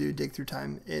to do Dig Through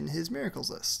Time in his Miracles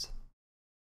list.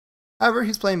 However,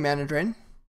 he's playing Mana Drain,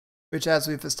 which, as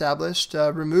we've established,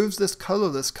 removes this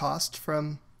colorless cost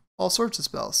from all sorts of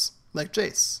spells, like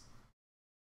Jace.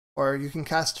 Or you can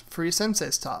cast free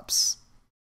Sensei's Tops,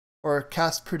 or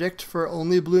cast Predict for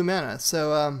only blue mana.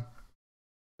 So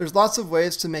there's lots of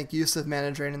ways to make use of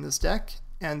Mana Drain in this deck,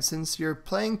 and since you're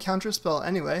playing Counterspell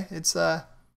anyway, it's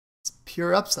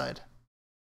pure upside.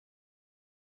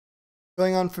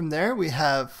 Going on from there, we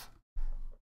have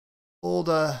old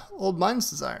Mind's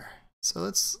Desire. So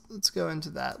let's go into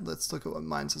that. Let's look at what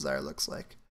Mind's Desire looks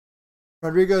like.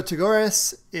 Rodrigo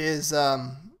Tagores is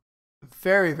a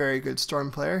very, very good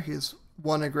Storm player. He's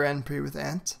won a Grand Prix with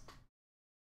Ant.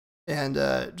 And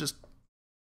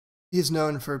he's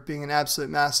known for being an absolute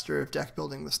master of deck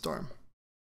building with Storm.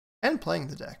 And playing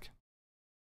the deck.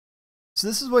 So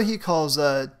this is what he calls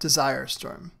a Desire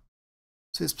Storm.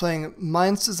 So he's playing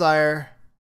Mind's Desire,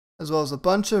 as well as a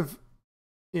bunch of,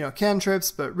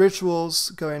 cantrips, but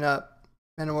rituals going up,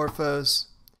 Manamorphose,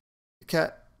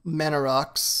 Mana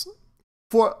Rocks,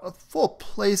 for a full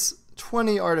place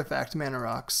 20 artifact Mana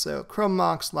Rocks. So Chrome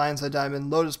Mox, Lion's Eye Diamond,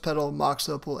 Lotus Petal, Mox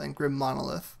Opal, and Grim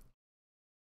Monolith.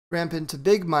 Ramp into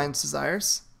big Mind's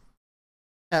Desires,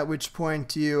 at which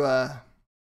point you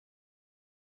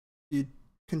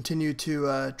continue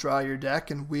to draw your deck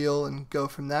and wheel and go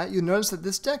from that. You'll notice that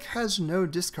this deck has no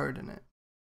discard in it.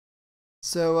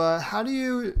 So how do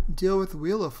you deal with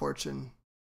Wheel of Fortune,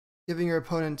 giving your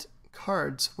opponent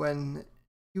cards when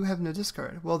you have no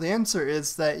discard? Well, the answer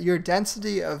is that your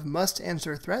density of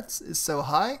must-answer threats is so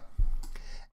high,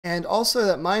 and also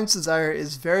that Mind's Desire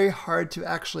is very hard to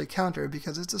actually counter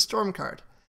because it's a Storm card.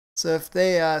 So if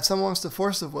someone wants to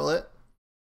Force of Will it,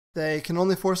 they can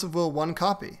only Force of Will one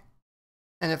copy.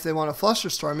 And if they want to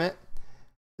Flusterstorm it,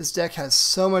 this deck has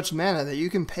so much mana that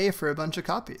you can pay for a bunch of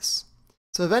copies.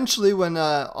 So eventually, when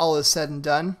all is said and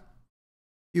done,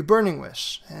 you Burning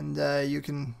Wish, and you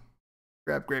can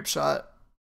grab Grape Shot,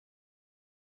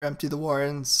 empty the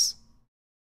Warrens,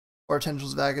 or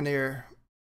Tendrils of Agony,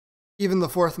 even the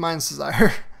 4th Mind's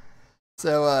Desire.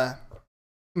 So,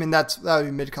 that would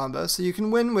be mid-combo. So you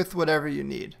can win with whatever you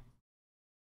need.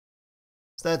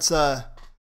 So that's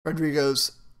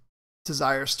Rodrigo's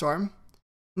Desire Storm.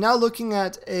 Now looking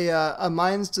at a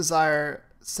Mind's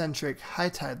Desire-centric High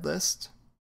Tide list.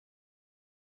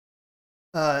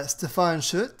 Stefan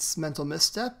Schutz, Mental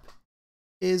Misstep,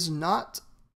 is not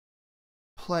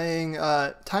playing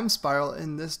Time Spiral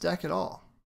in this deck at all.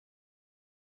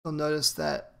 You'll notice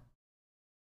that,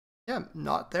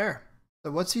 not there.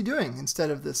 So what's he doing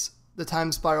instead of the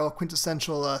Time Spiral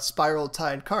quintessential Spiral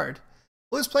Tide card?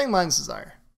 Well, he's playing Mind's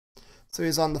Desire. So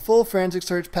he's on the full Frantic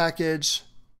Search package.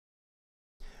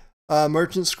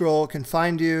 Merchant Scroll can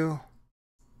find you.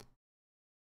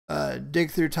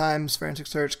 Dig Through Times, Frantic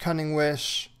Search, Cunning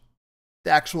Wish,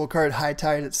 the actual card High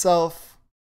Tide itself,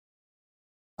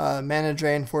 Mana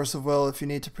Drain, Force of Will if you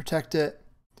need to protect it.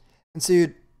 And so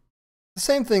the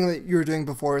same thing that you were doing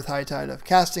before with High Tide, of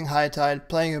casting High Tide,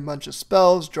 playing a bunch of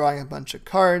spells, drawing a bunch of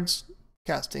cards,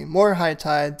 casting more High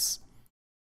Tides,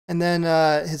 and then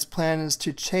his plan is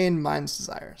to chain Mind's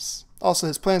Desires. Also,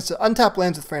 his plan is to untap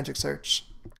lands with Frantic Search.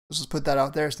 Let's just put that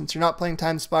out there. Since you're not playing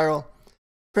Time Spiral,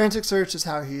 Frantic Search is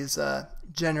how he's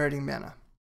generating mana.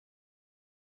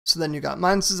 So then you got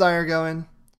Mind's Desire going,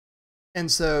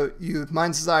 and so you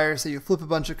Mind's Desire, so you flip a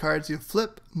bunch of cards, you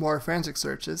flip more Frantic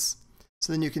Searches,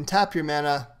 so then you can tap your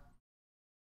mana,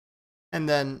 and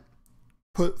then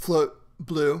float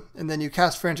blue, and then you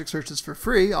cast Frantic Searches for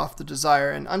free off the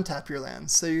Desire and untap your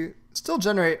lands. So you still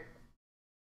generate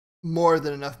more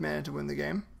than enough mana to win the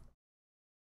game.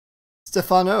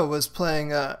 Stefano was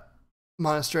playing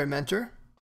Monastery Mentor.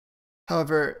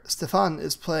 However, Stefan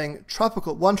is playing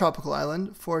one Tropical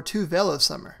Island for 2 Veil of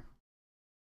Summer.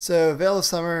 So Veil of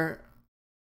Summer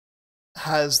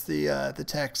has the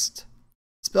text,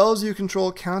 spells you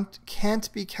control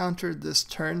can't be countered this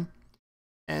turn,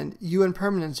 and you and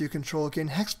permanents you control gain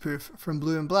hexproof from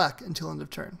blue and black until end of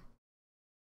turn.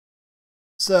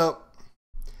 So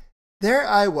there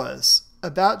I was,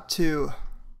 about to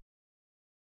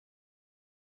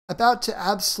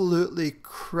absolutely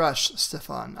crush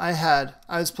Stefan. I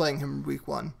was playing him week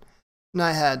 1, and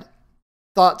I had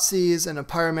Thoughtseize and a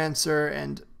Pyromancer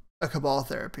and a Cabal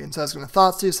Therapy. And so I was going to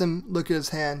Thoughtseize him, look at his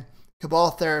hand,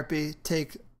 Cabal Therapy,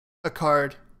 take a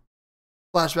card,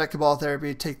 flashback Cabal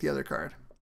Therapy, take the other card.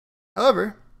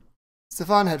 However,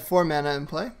 Stefan had 4 mana in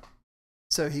play,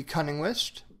 so he Cunning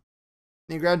Wished,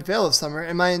 and he grabbed Veil of Summer,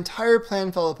 and my entire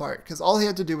plan fell apart, because all he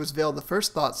had to do was Veil the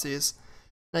first Thoughtseize,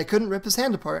 and I couldn't rip his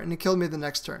hand apart, and he killed me the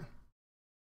next turn.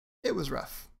 It was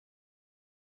rough.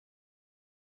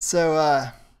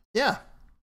 So, yeah.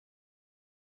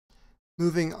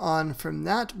 Moving on from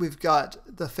that, we've got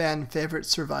the fan favorite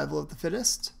Survival of the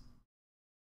Fittest.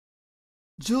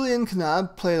 Julian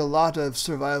Knab played a lot of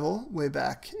Survival way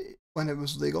back when it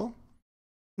was legal.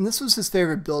 And this was his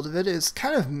favorite build of it. It's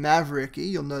kind of mavericky.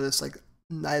 You'll notice like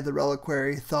Night the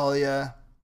Reliquary, Thalia,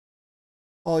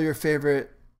 all your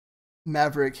favorite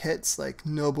maverick hits like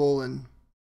Noble and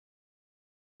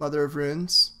Mother of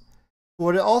Runes. But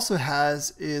what it also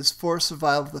has is for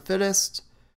Survival of the Fittest,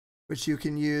 which you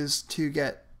can use to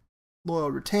get loyal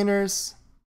retainers.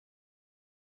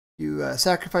 You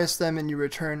sacrifice them and you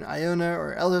return Iona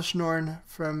or Elvish Norn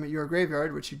from your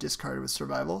graveyard, which you discarded with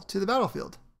survival, to the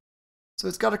battlefield. So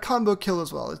it's got a combo kill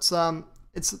as well. It's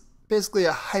basically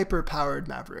a hyper-powered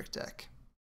Maverick deck,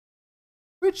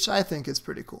 which I think is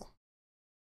pretty cool.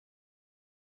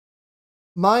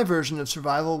 My version of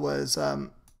survival was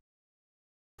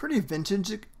pretty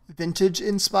vintage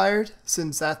inspired,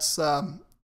 since that's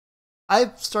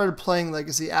I started playing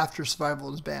Legacy after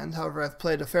Survival was banned. However, I've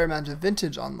played a fair amount of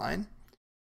Vintage online,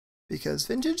 because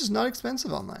Vintage is not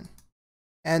expensive online.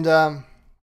 And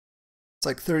it's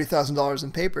like $30,000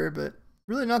 in paper, but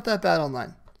really not that bad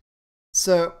online.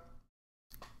 So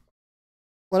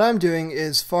what I'm doing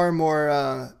is far more,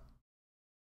 I'm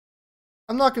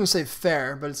not going to say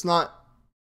fair, but it's not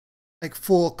like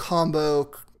full combo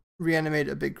reanimate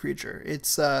a big creature.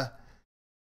 It's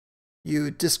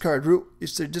you discard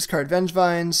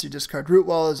Vengevines, you discard Root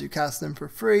Walls, you cast them for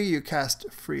free, you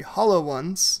cast free Hollow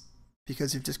Ones,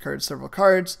 because you've discarded several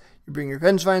cards, you bring your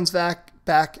Vengevines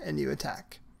back and you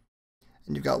attack.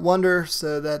 And you've got Wonder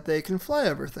so that they can fly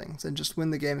over things and just win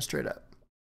the game straight up.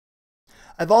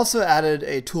 I've also added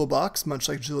a toolbox, much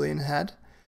like Julian had.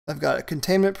 I've got a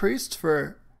Containment Priest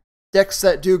for decks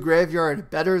that do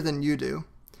Graveyard better than you do.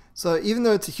 So even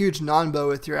though it's a huge non-bow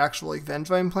with your actual like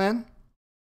Vengevine plan,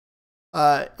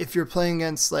 if you're playing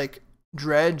against like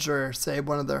Dredge or say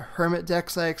one of the Hermit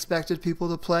decks I expected people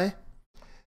to play,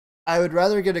 I would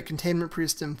rather get a Containment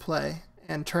Priest in play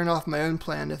and turn off my own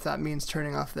plan if that means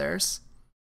turning off theirs.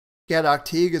 Gadok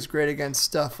Teeg is great against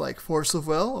stuff like Force of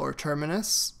Will or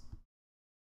Terminus.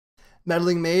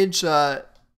 Meddling Mage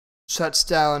shuts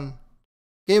down,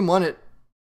 game 1 it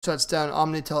shuts down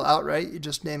Omnitel outright. You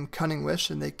just name Cunning Wish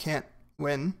and they can't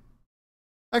win.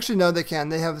 Actually, no, they can.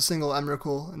 They have a single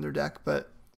Emrakul in their deck,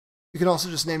 but you can also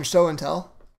just name Show and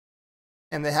Tell,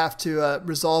 and they have to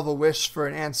resolve a wish for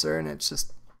an answer, and it's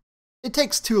just, it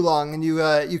takes too long, and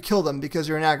you kill them because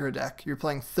you're an aggro deck. You're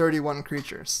playing 31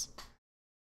 creatures.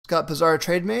 It's got Bazaar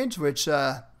Trade Mage, which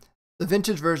the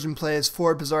Vintage version plays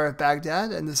 4 Bazaar of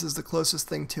Baghdad, and this is the closest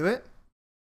thing to it.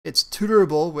 It's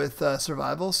tutorable with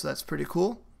survival, so that's pretty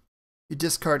cool. You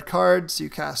discard cards, you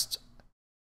cast.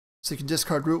 So you can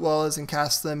discard Root Walls and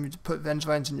cast them, you put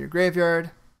Vengevines in your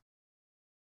graveyard,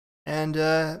 and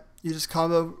you just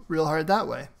combo real hard that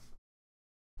way.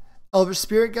 Elvish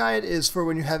Spirit Guide is for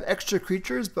when you have extra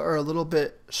creatures but are a little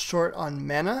bit short on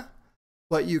mana.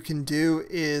 What you can do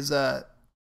is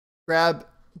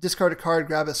discard a card,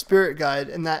 grab a Spirit Guide,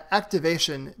 and that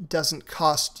activation doesn't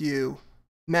cost you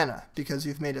mana because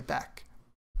you've made it back.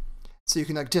 So you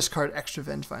can like discard extra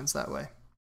Vengevines that way.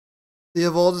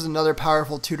 Leovold is another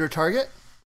powerful tutor target.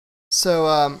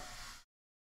 So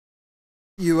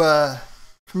you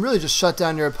can really just shut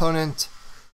down your opponent.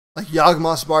 Like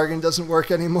Yawgmoth's Bargain doesn't work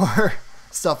anymore.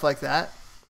 Stuff like that.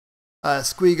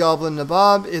 Squee Goblin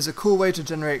Nabob is a cool way to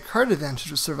generate card advantage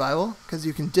with survival, because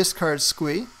you can discard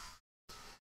Squee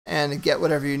and get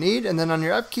whatever you need, and then on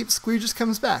your upkeep, Squee just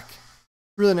comes back.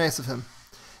 Really nice of him.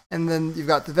 And then you've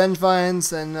got the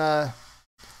Vengevines and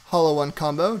Hollow One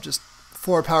combo, just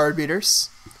 4 powered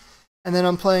beaters. And then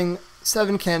I'm playing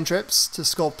 7 cantrips to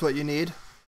sculpt what you need,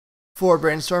 4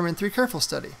 Brainstorm and 3 Careful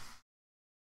Study.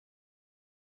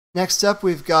 Next up,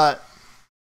 we've got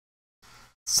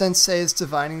Sensei's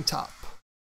Divining Top.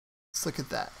 Let's look at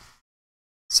that.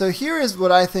 So here is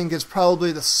what I think is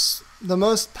probably the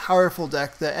most powerful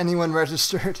deck that anyone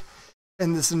registered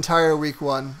in this entire week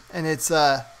 1, and it's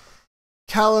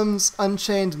Callum's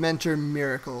Unchained Mentor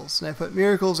Miracles. And I put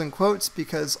miracles in quotes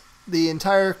because the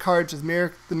entire cards with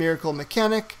the miracle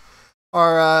mechanic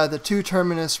are the 2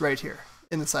 Terminus right here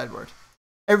in the sideboard.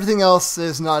 Everything else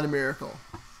is not a miracle.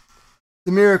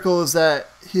 The miracle is that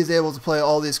he's able to play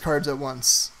all these cards at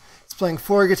once. He's playing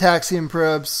 4 Gitaxian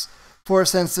Probes, 4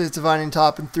 Sensei's Divining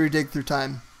Top, and 3 Dig Through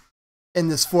Time in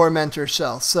this 4 Mentor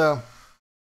shell. So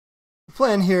the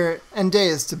plan here, and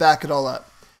Daze to back it all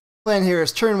up. The plan here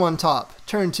is turn 1 top,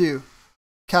 turn 2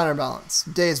 counterbalance,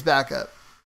 Daze backup.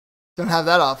 Don't have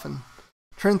that often.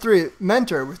 Turn 3,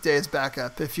 Mentor with Daze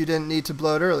backup if you didn't need to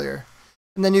blow it earlier.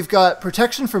 And then you've got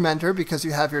Protection for Mentor because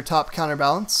you have your top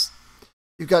counterbalance.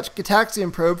 You've got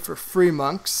Gitaxian Probe for free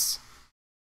monks.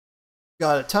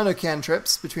 Got a ton of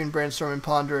cantrips between Brainstorm and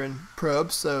Ponder and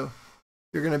Probe, so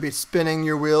you're going to be spinning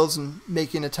your wheels and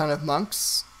making a ton of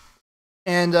monks.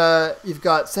 And you've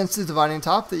got Sensei's Divining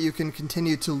Top that you can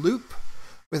continue to loop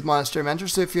with Monastery Mentor.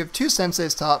 So if you have 2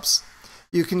 Sensei's Tops,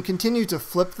 you can continue to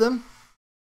flip them.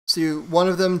 So one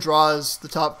of them draws the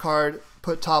top card,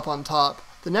 put top on top.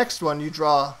 The next one, you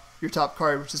draw your top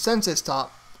card, which is Sensei's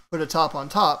Top, put a top on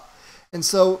top. And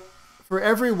so for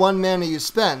every 1 mana you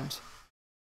spend,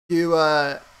 you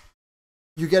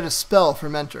you get a spell for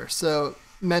Mentor. So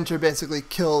Mentor basically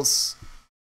kills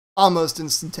almost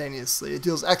instantaneously. It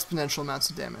deals exponential amounts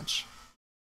of damage.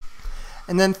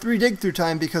 And then 3 Dig Through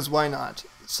Time, because why not?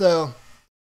 So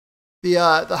the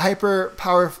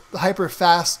hyper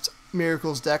fast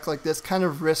Miracles deck like this kind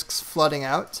of risks flooding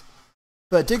out.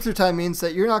 But Dig Through Time means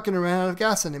that you're not going to run out of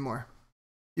gas anymore.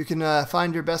 You can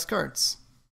find your best cards.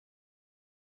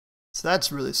 So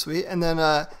that's really sweet. And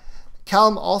then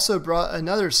Callum also brought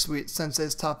another sweet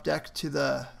Sensei's Top deck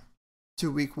to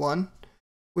week 1,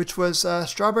 which was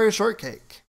Strawberry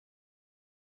Shortcake.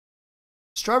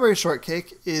 Strawberry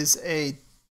Shortcake is a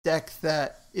deck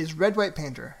that is Red-White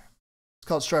Painter. It's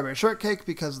called Strawberry Shortcake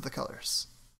because of the colors.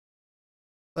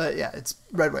 But yeah, it's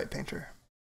Red-White Painter.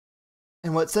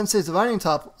 And what Sensei's Divining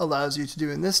Top allows you to do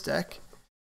in this deck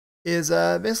is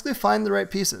basically find the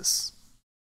right pieces.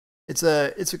 It's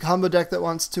a combo deck that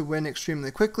wants to win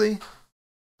extremely quickly,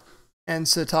 and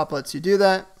so Top lets you do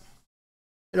that.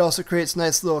 It also creates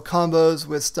nice little combos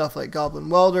with stuff like Goblin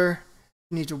Welder.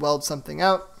 You need to weld something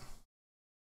out.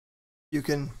 You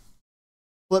can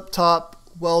flip Top,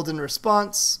 weld in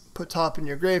response, put Top in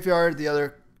your graveyard,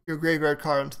 your graveyard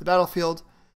card onto the battlefield.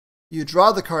 You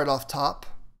draw the card off Top,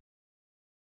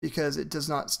 because it does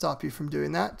not stop you from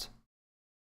doing that.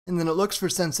 And then it looks for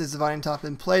Sensei's Divining Top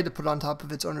in play to put on top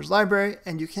of its owner's library,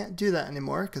 and you can't do that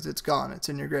anymore because it's gone, it's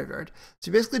in your graveyard. So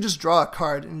you basically just draw a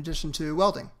card in addition to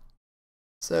welding.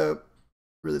 So,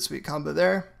 really sweet combo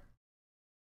there.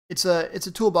 It's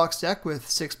a toolbox deck with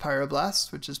 6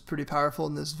 Pyroblasts, which is pretty powerful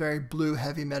in this very blue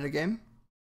heavy metagame.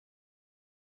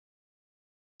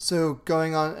 So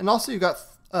going on, and also you got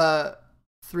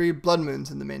 3 Blood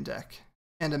Moons in the main deck,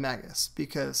 and a Magus,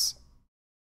 because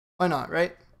why not,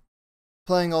 right?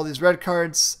 Playing all these red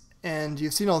cards, and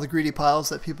you've seen all the greedy piles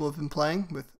that people have been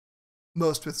playing,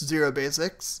 most with 0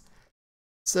 basics.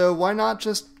 So why not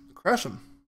just crush them?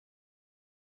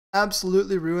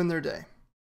 Absolutely ruin their day.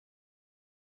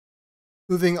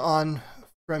 Moving on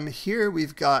from here,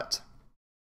 we've got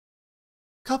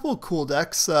a couple cool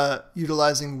decks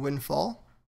utilizing Windfall.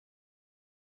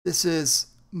 This is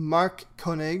Mark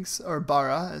Koenig's, or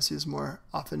Bara, as he's more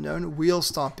often known, Wheel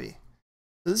Stompy.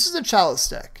 So this is a Chalice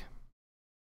deck.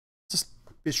 Just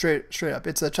be straight up.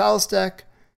 It's a Chalice deck,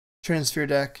 Transfer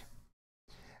deck,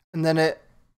 and then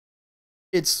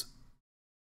its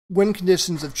win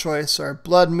conditions of choice are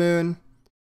Blood Moon,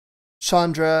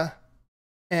 Chandra,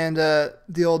 and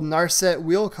the old Narset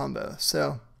Wheel combo.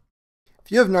 So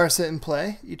if you have Narset in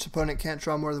play, each opponent can't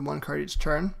draw more than 1 card each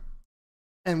turn.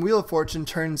 And Wheel of Fortune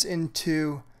turns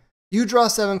into you draw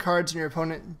 7 cards and your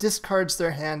opponent discards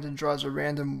their hand and draws a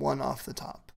random 1 off the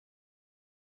top.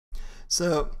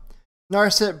 So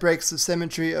Narset breaks the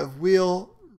symmetry of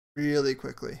Wheel really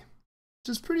quickly, which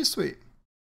is pretty sweet.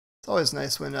 It's always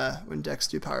nice when decks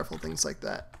do powerful things like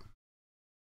that.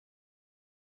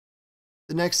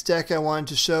 The next deck I wanted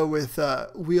to show with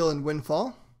Wheel and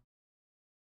Windfall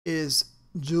is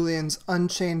Julian's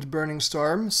Unchained Burning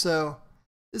Storm. So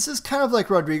this is kind of like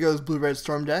Rodrigo's Blue-Red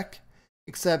Storm deck,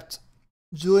 except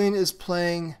Julian is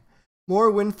playing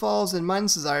more Windfalls and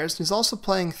Mind's Desires, and he's also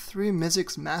playing 3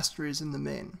 Mizzix Masteries in the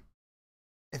main.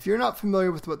 If you're not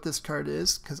familiar with what this card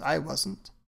is, because I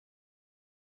wasn't,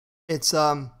 it's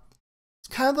kind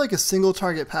of like a single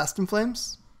target Past in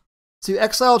Flames. So you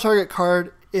exile a target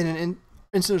card in an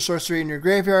instant or sorcery in your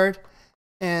graveyard,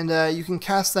 and you can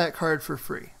cast that card for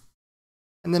free.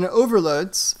 And then it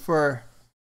overloads for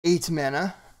 8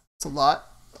 mana. It's a lot.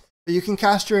 But you can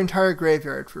cast your entire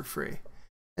graveyard for free.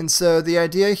 And so the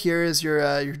idea here is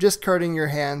you're discarding your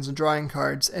hands and drawing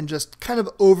cards and just kind of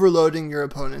overloading your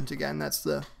opponent again. That's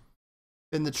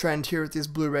been the trend here with these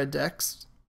blue-red decks.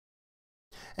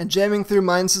 And jamming through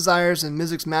Mind's Desires and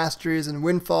Mizzix Masteries and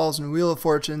Windfalls and Wheel of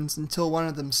Fortunes until one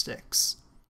of them sticks.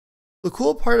 The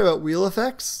cool part about wheel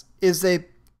effects is they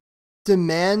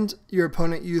demand your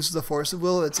opponent use the Force of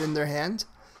Will that's in their hand,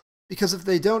 because if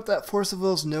they don't, that Force of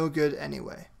Will is no good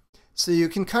anyway. So you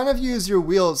can kind of use your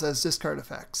wheels as discard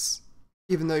effects,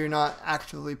 even though you're not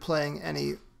actively playing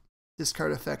any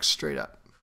discard effects straight up.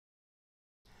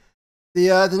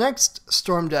 The next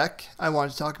Storm deck I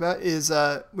wanted to talk about is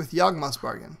with Yawgmoth's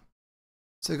Bargain.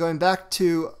 So going back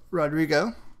to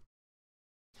Rodrigo,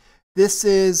 this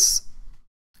is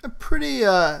a pretty,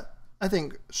 I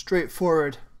think,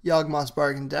 straightforward Yawgmoth's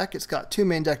Bargain deck. It's got 2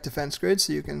 main deck defense grids,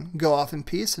 so you can go off in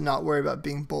peace and not worry about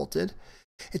being bolted.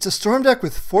 It's a Storm deck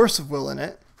with Force of Will in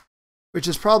it, which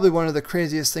is probably one of the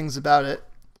craziest things about it.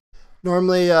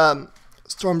 Normally,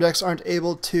 Storm decks aren't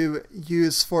able to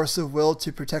use Force of Will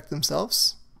to protect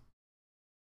themselves,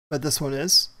 but this one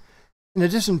is. In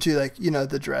addition to, like,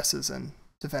 the dresses and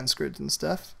defense grids and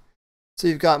stuff. So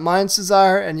you've got Mind's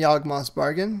Desire and Yawgmoth's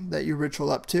Bargain that you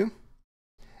ritual up to.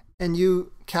 And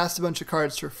you cast a bunch of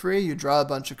cards for free, you draw a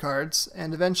bunch of cards,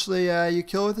 and eventually you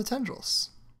kill with the Tendrils.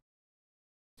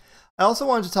 I also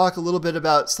wanted to talk a little bit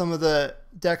about some of the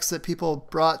decks that people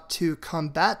brought to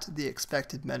combat the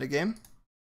expected metagame.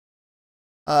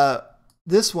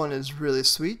 This one is really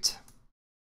sweet.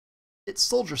 It's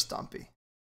Soldier Stompy,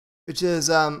 which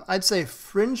is, I'd say,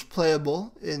 fringe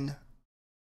playable in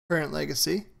current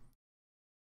Legacy.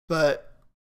 But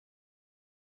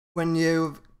when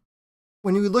you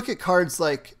look at cards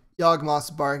like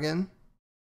Yawgmoth's Bargain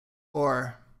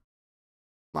or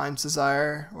Mind's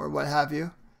Desire or what have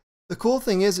you, the cool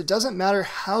thing is it doesn't matter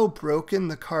how broken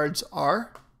the cards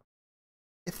are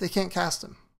if they can't cast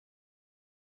them.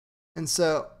 And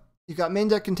so you've got main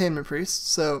deck Containment Priests,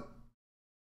 so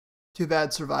 2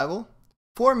 bad survival,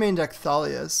 4 main deck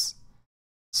Thalias,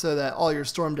 so that all your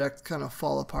Storm decks kind of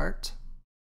fall apart.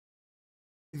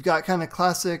 You've got kind of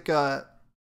classic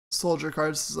soldier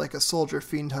cards. This is like a Soldier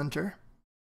Fiend Hunter.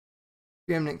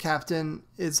 Preeminent Captain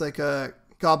is like a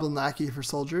Goblin Lackey for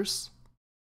soldiers.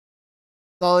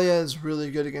 Thalia is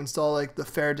really good against all like the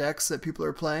fair decks that people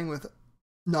are playing with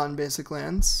non-basic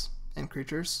lands and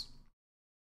creatures.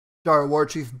 Dara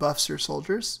Warchief buffs your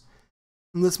soldiers.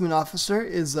 Enlistment Officer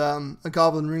is a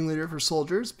Goblin Ringleader for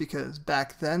soldiers because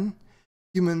back then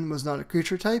human was not a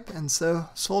creature type, and so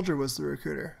soldier was the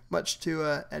recruiter, much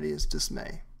to Eddie's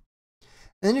dismay.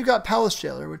 And then you've got Palace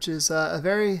Jailer, which is a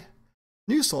very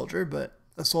new soldier, but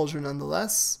a soldier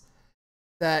nonetheless,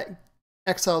 that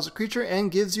exiles a creature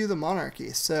and gives you the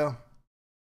monarchy. So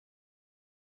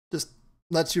just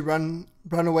lets you run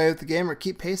away with the game or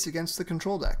keep pace against the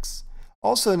control decks.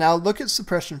 Also, now look at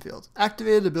Suppression Field.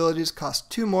 Activated abilities cost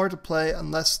 2 more to play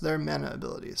unless they're mana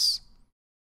abilities.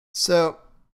 So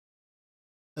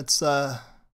let's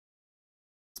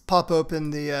pop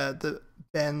open the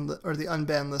ban or the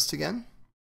unbanned list again.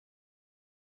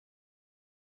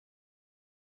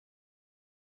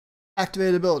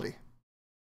 Activated ability.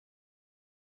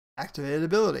 Activated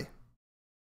ability.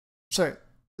 Sorry,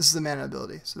 this is a mana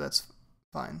ability, so that's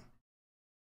fine.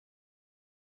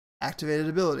 Activated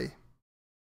ability.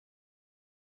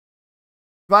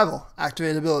 Survival,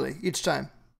 activated ability, each time.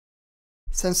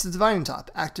 Sense the Divining Top,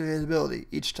 activated ability,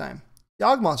 each time.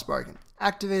 Yawgmoth's Bargain,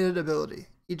 activated ability,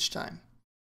 each time.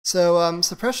 So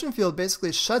Suppression Field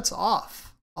basically shuts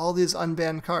off all these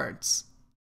unbanned cards.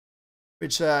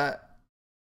 Which, I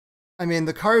mean,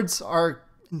 the cards are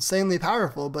insanely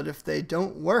powerful, but if they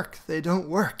don't work, they don't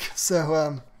work.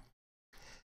 So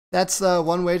that's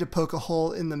one way to poke a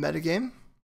hole in the metagame.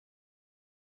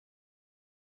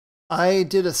 I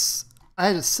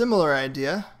had a similar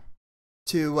idea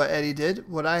to what Eddie did.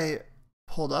 What I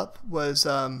pulled up was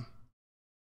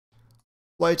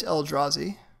White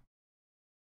Eldrazi.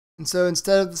 And so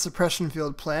instead of the Suppression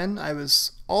Field plan, I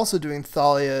was also doing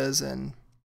Thalias and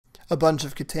a bunch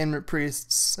of Containment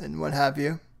Priests and what have you.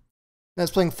 And I was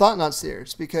playing Thought-Knot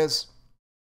Seers because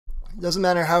it doesn't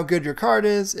matter how good your card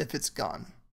is if it's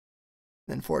gone.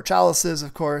 Then 4 Chalices,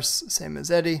 of course, same as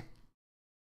Eddie.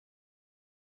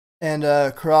 And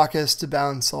Karakas to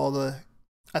balance all the...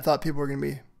 I thought people were going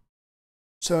to be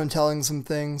show and telling some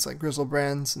things like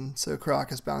Griselbrands, and so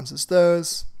Karakas balances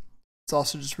those. It's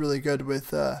also just really good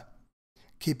with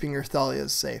keeping your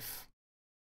Thalias safe.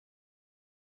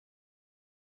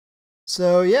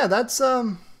 So yeah, that's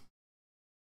kind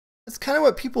of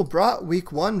what people brought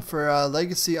week 1 for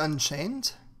Legacy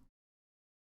Unchained.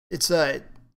 It's a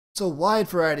wide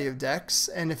variety of decks,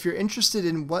 and if you're interested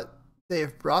in what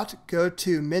they've brought, go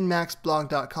to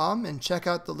minmaxblog.com and check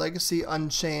out the Legacy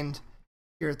Unchained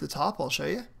here at the top. I'll show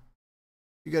you.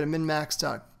 You go to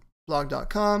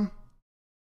minmax.blog.com,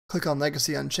 click on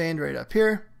Legacy Unchained right up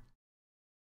here,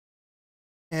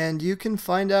 and you can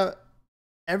find out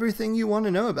everything you want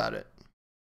to know about it.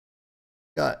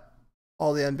 Got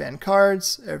all the unbanned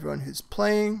cards, everyone who's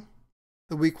playing,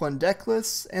 the week 1 deck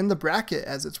lists, and the bracket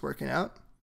as it's working out.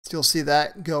 So you'll see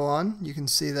that go on. You can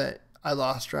see that I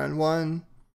lost round 1,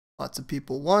 lots of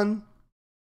people won.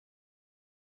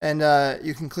 And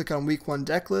you can click on week 1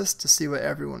 deck list to see what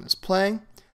everyone is playing.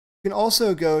 You can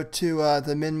also go to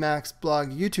the MinMax blog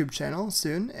YouTube channel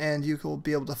soon, and you will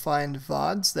be able to find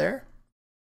VODs there.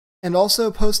 And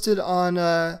also posted on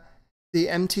the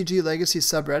MTG Legacy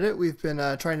subreddit, we've been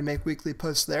trying to make weekly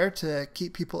posts there to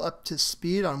keep people up to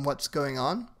speed on what's going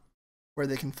on, where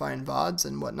they can find VODs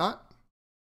and whatnot.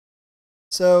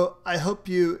 So I hope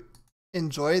you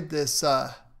enjoyed this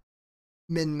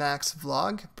Min-Max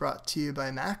vlog brought to you by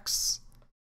Max,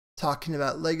 talking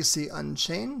about Legacy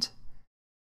Unchained,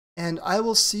 and I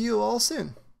will see you all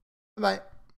soon. Bye-bye.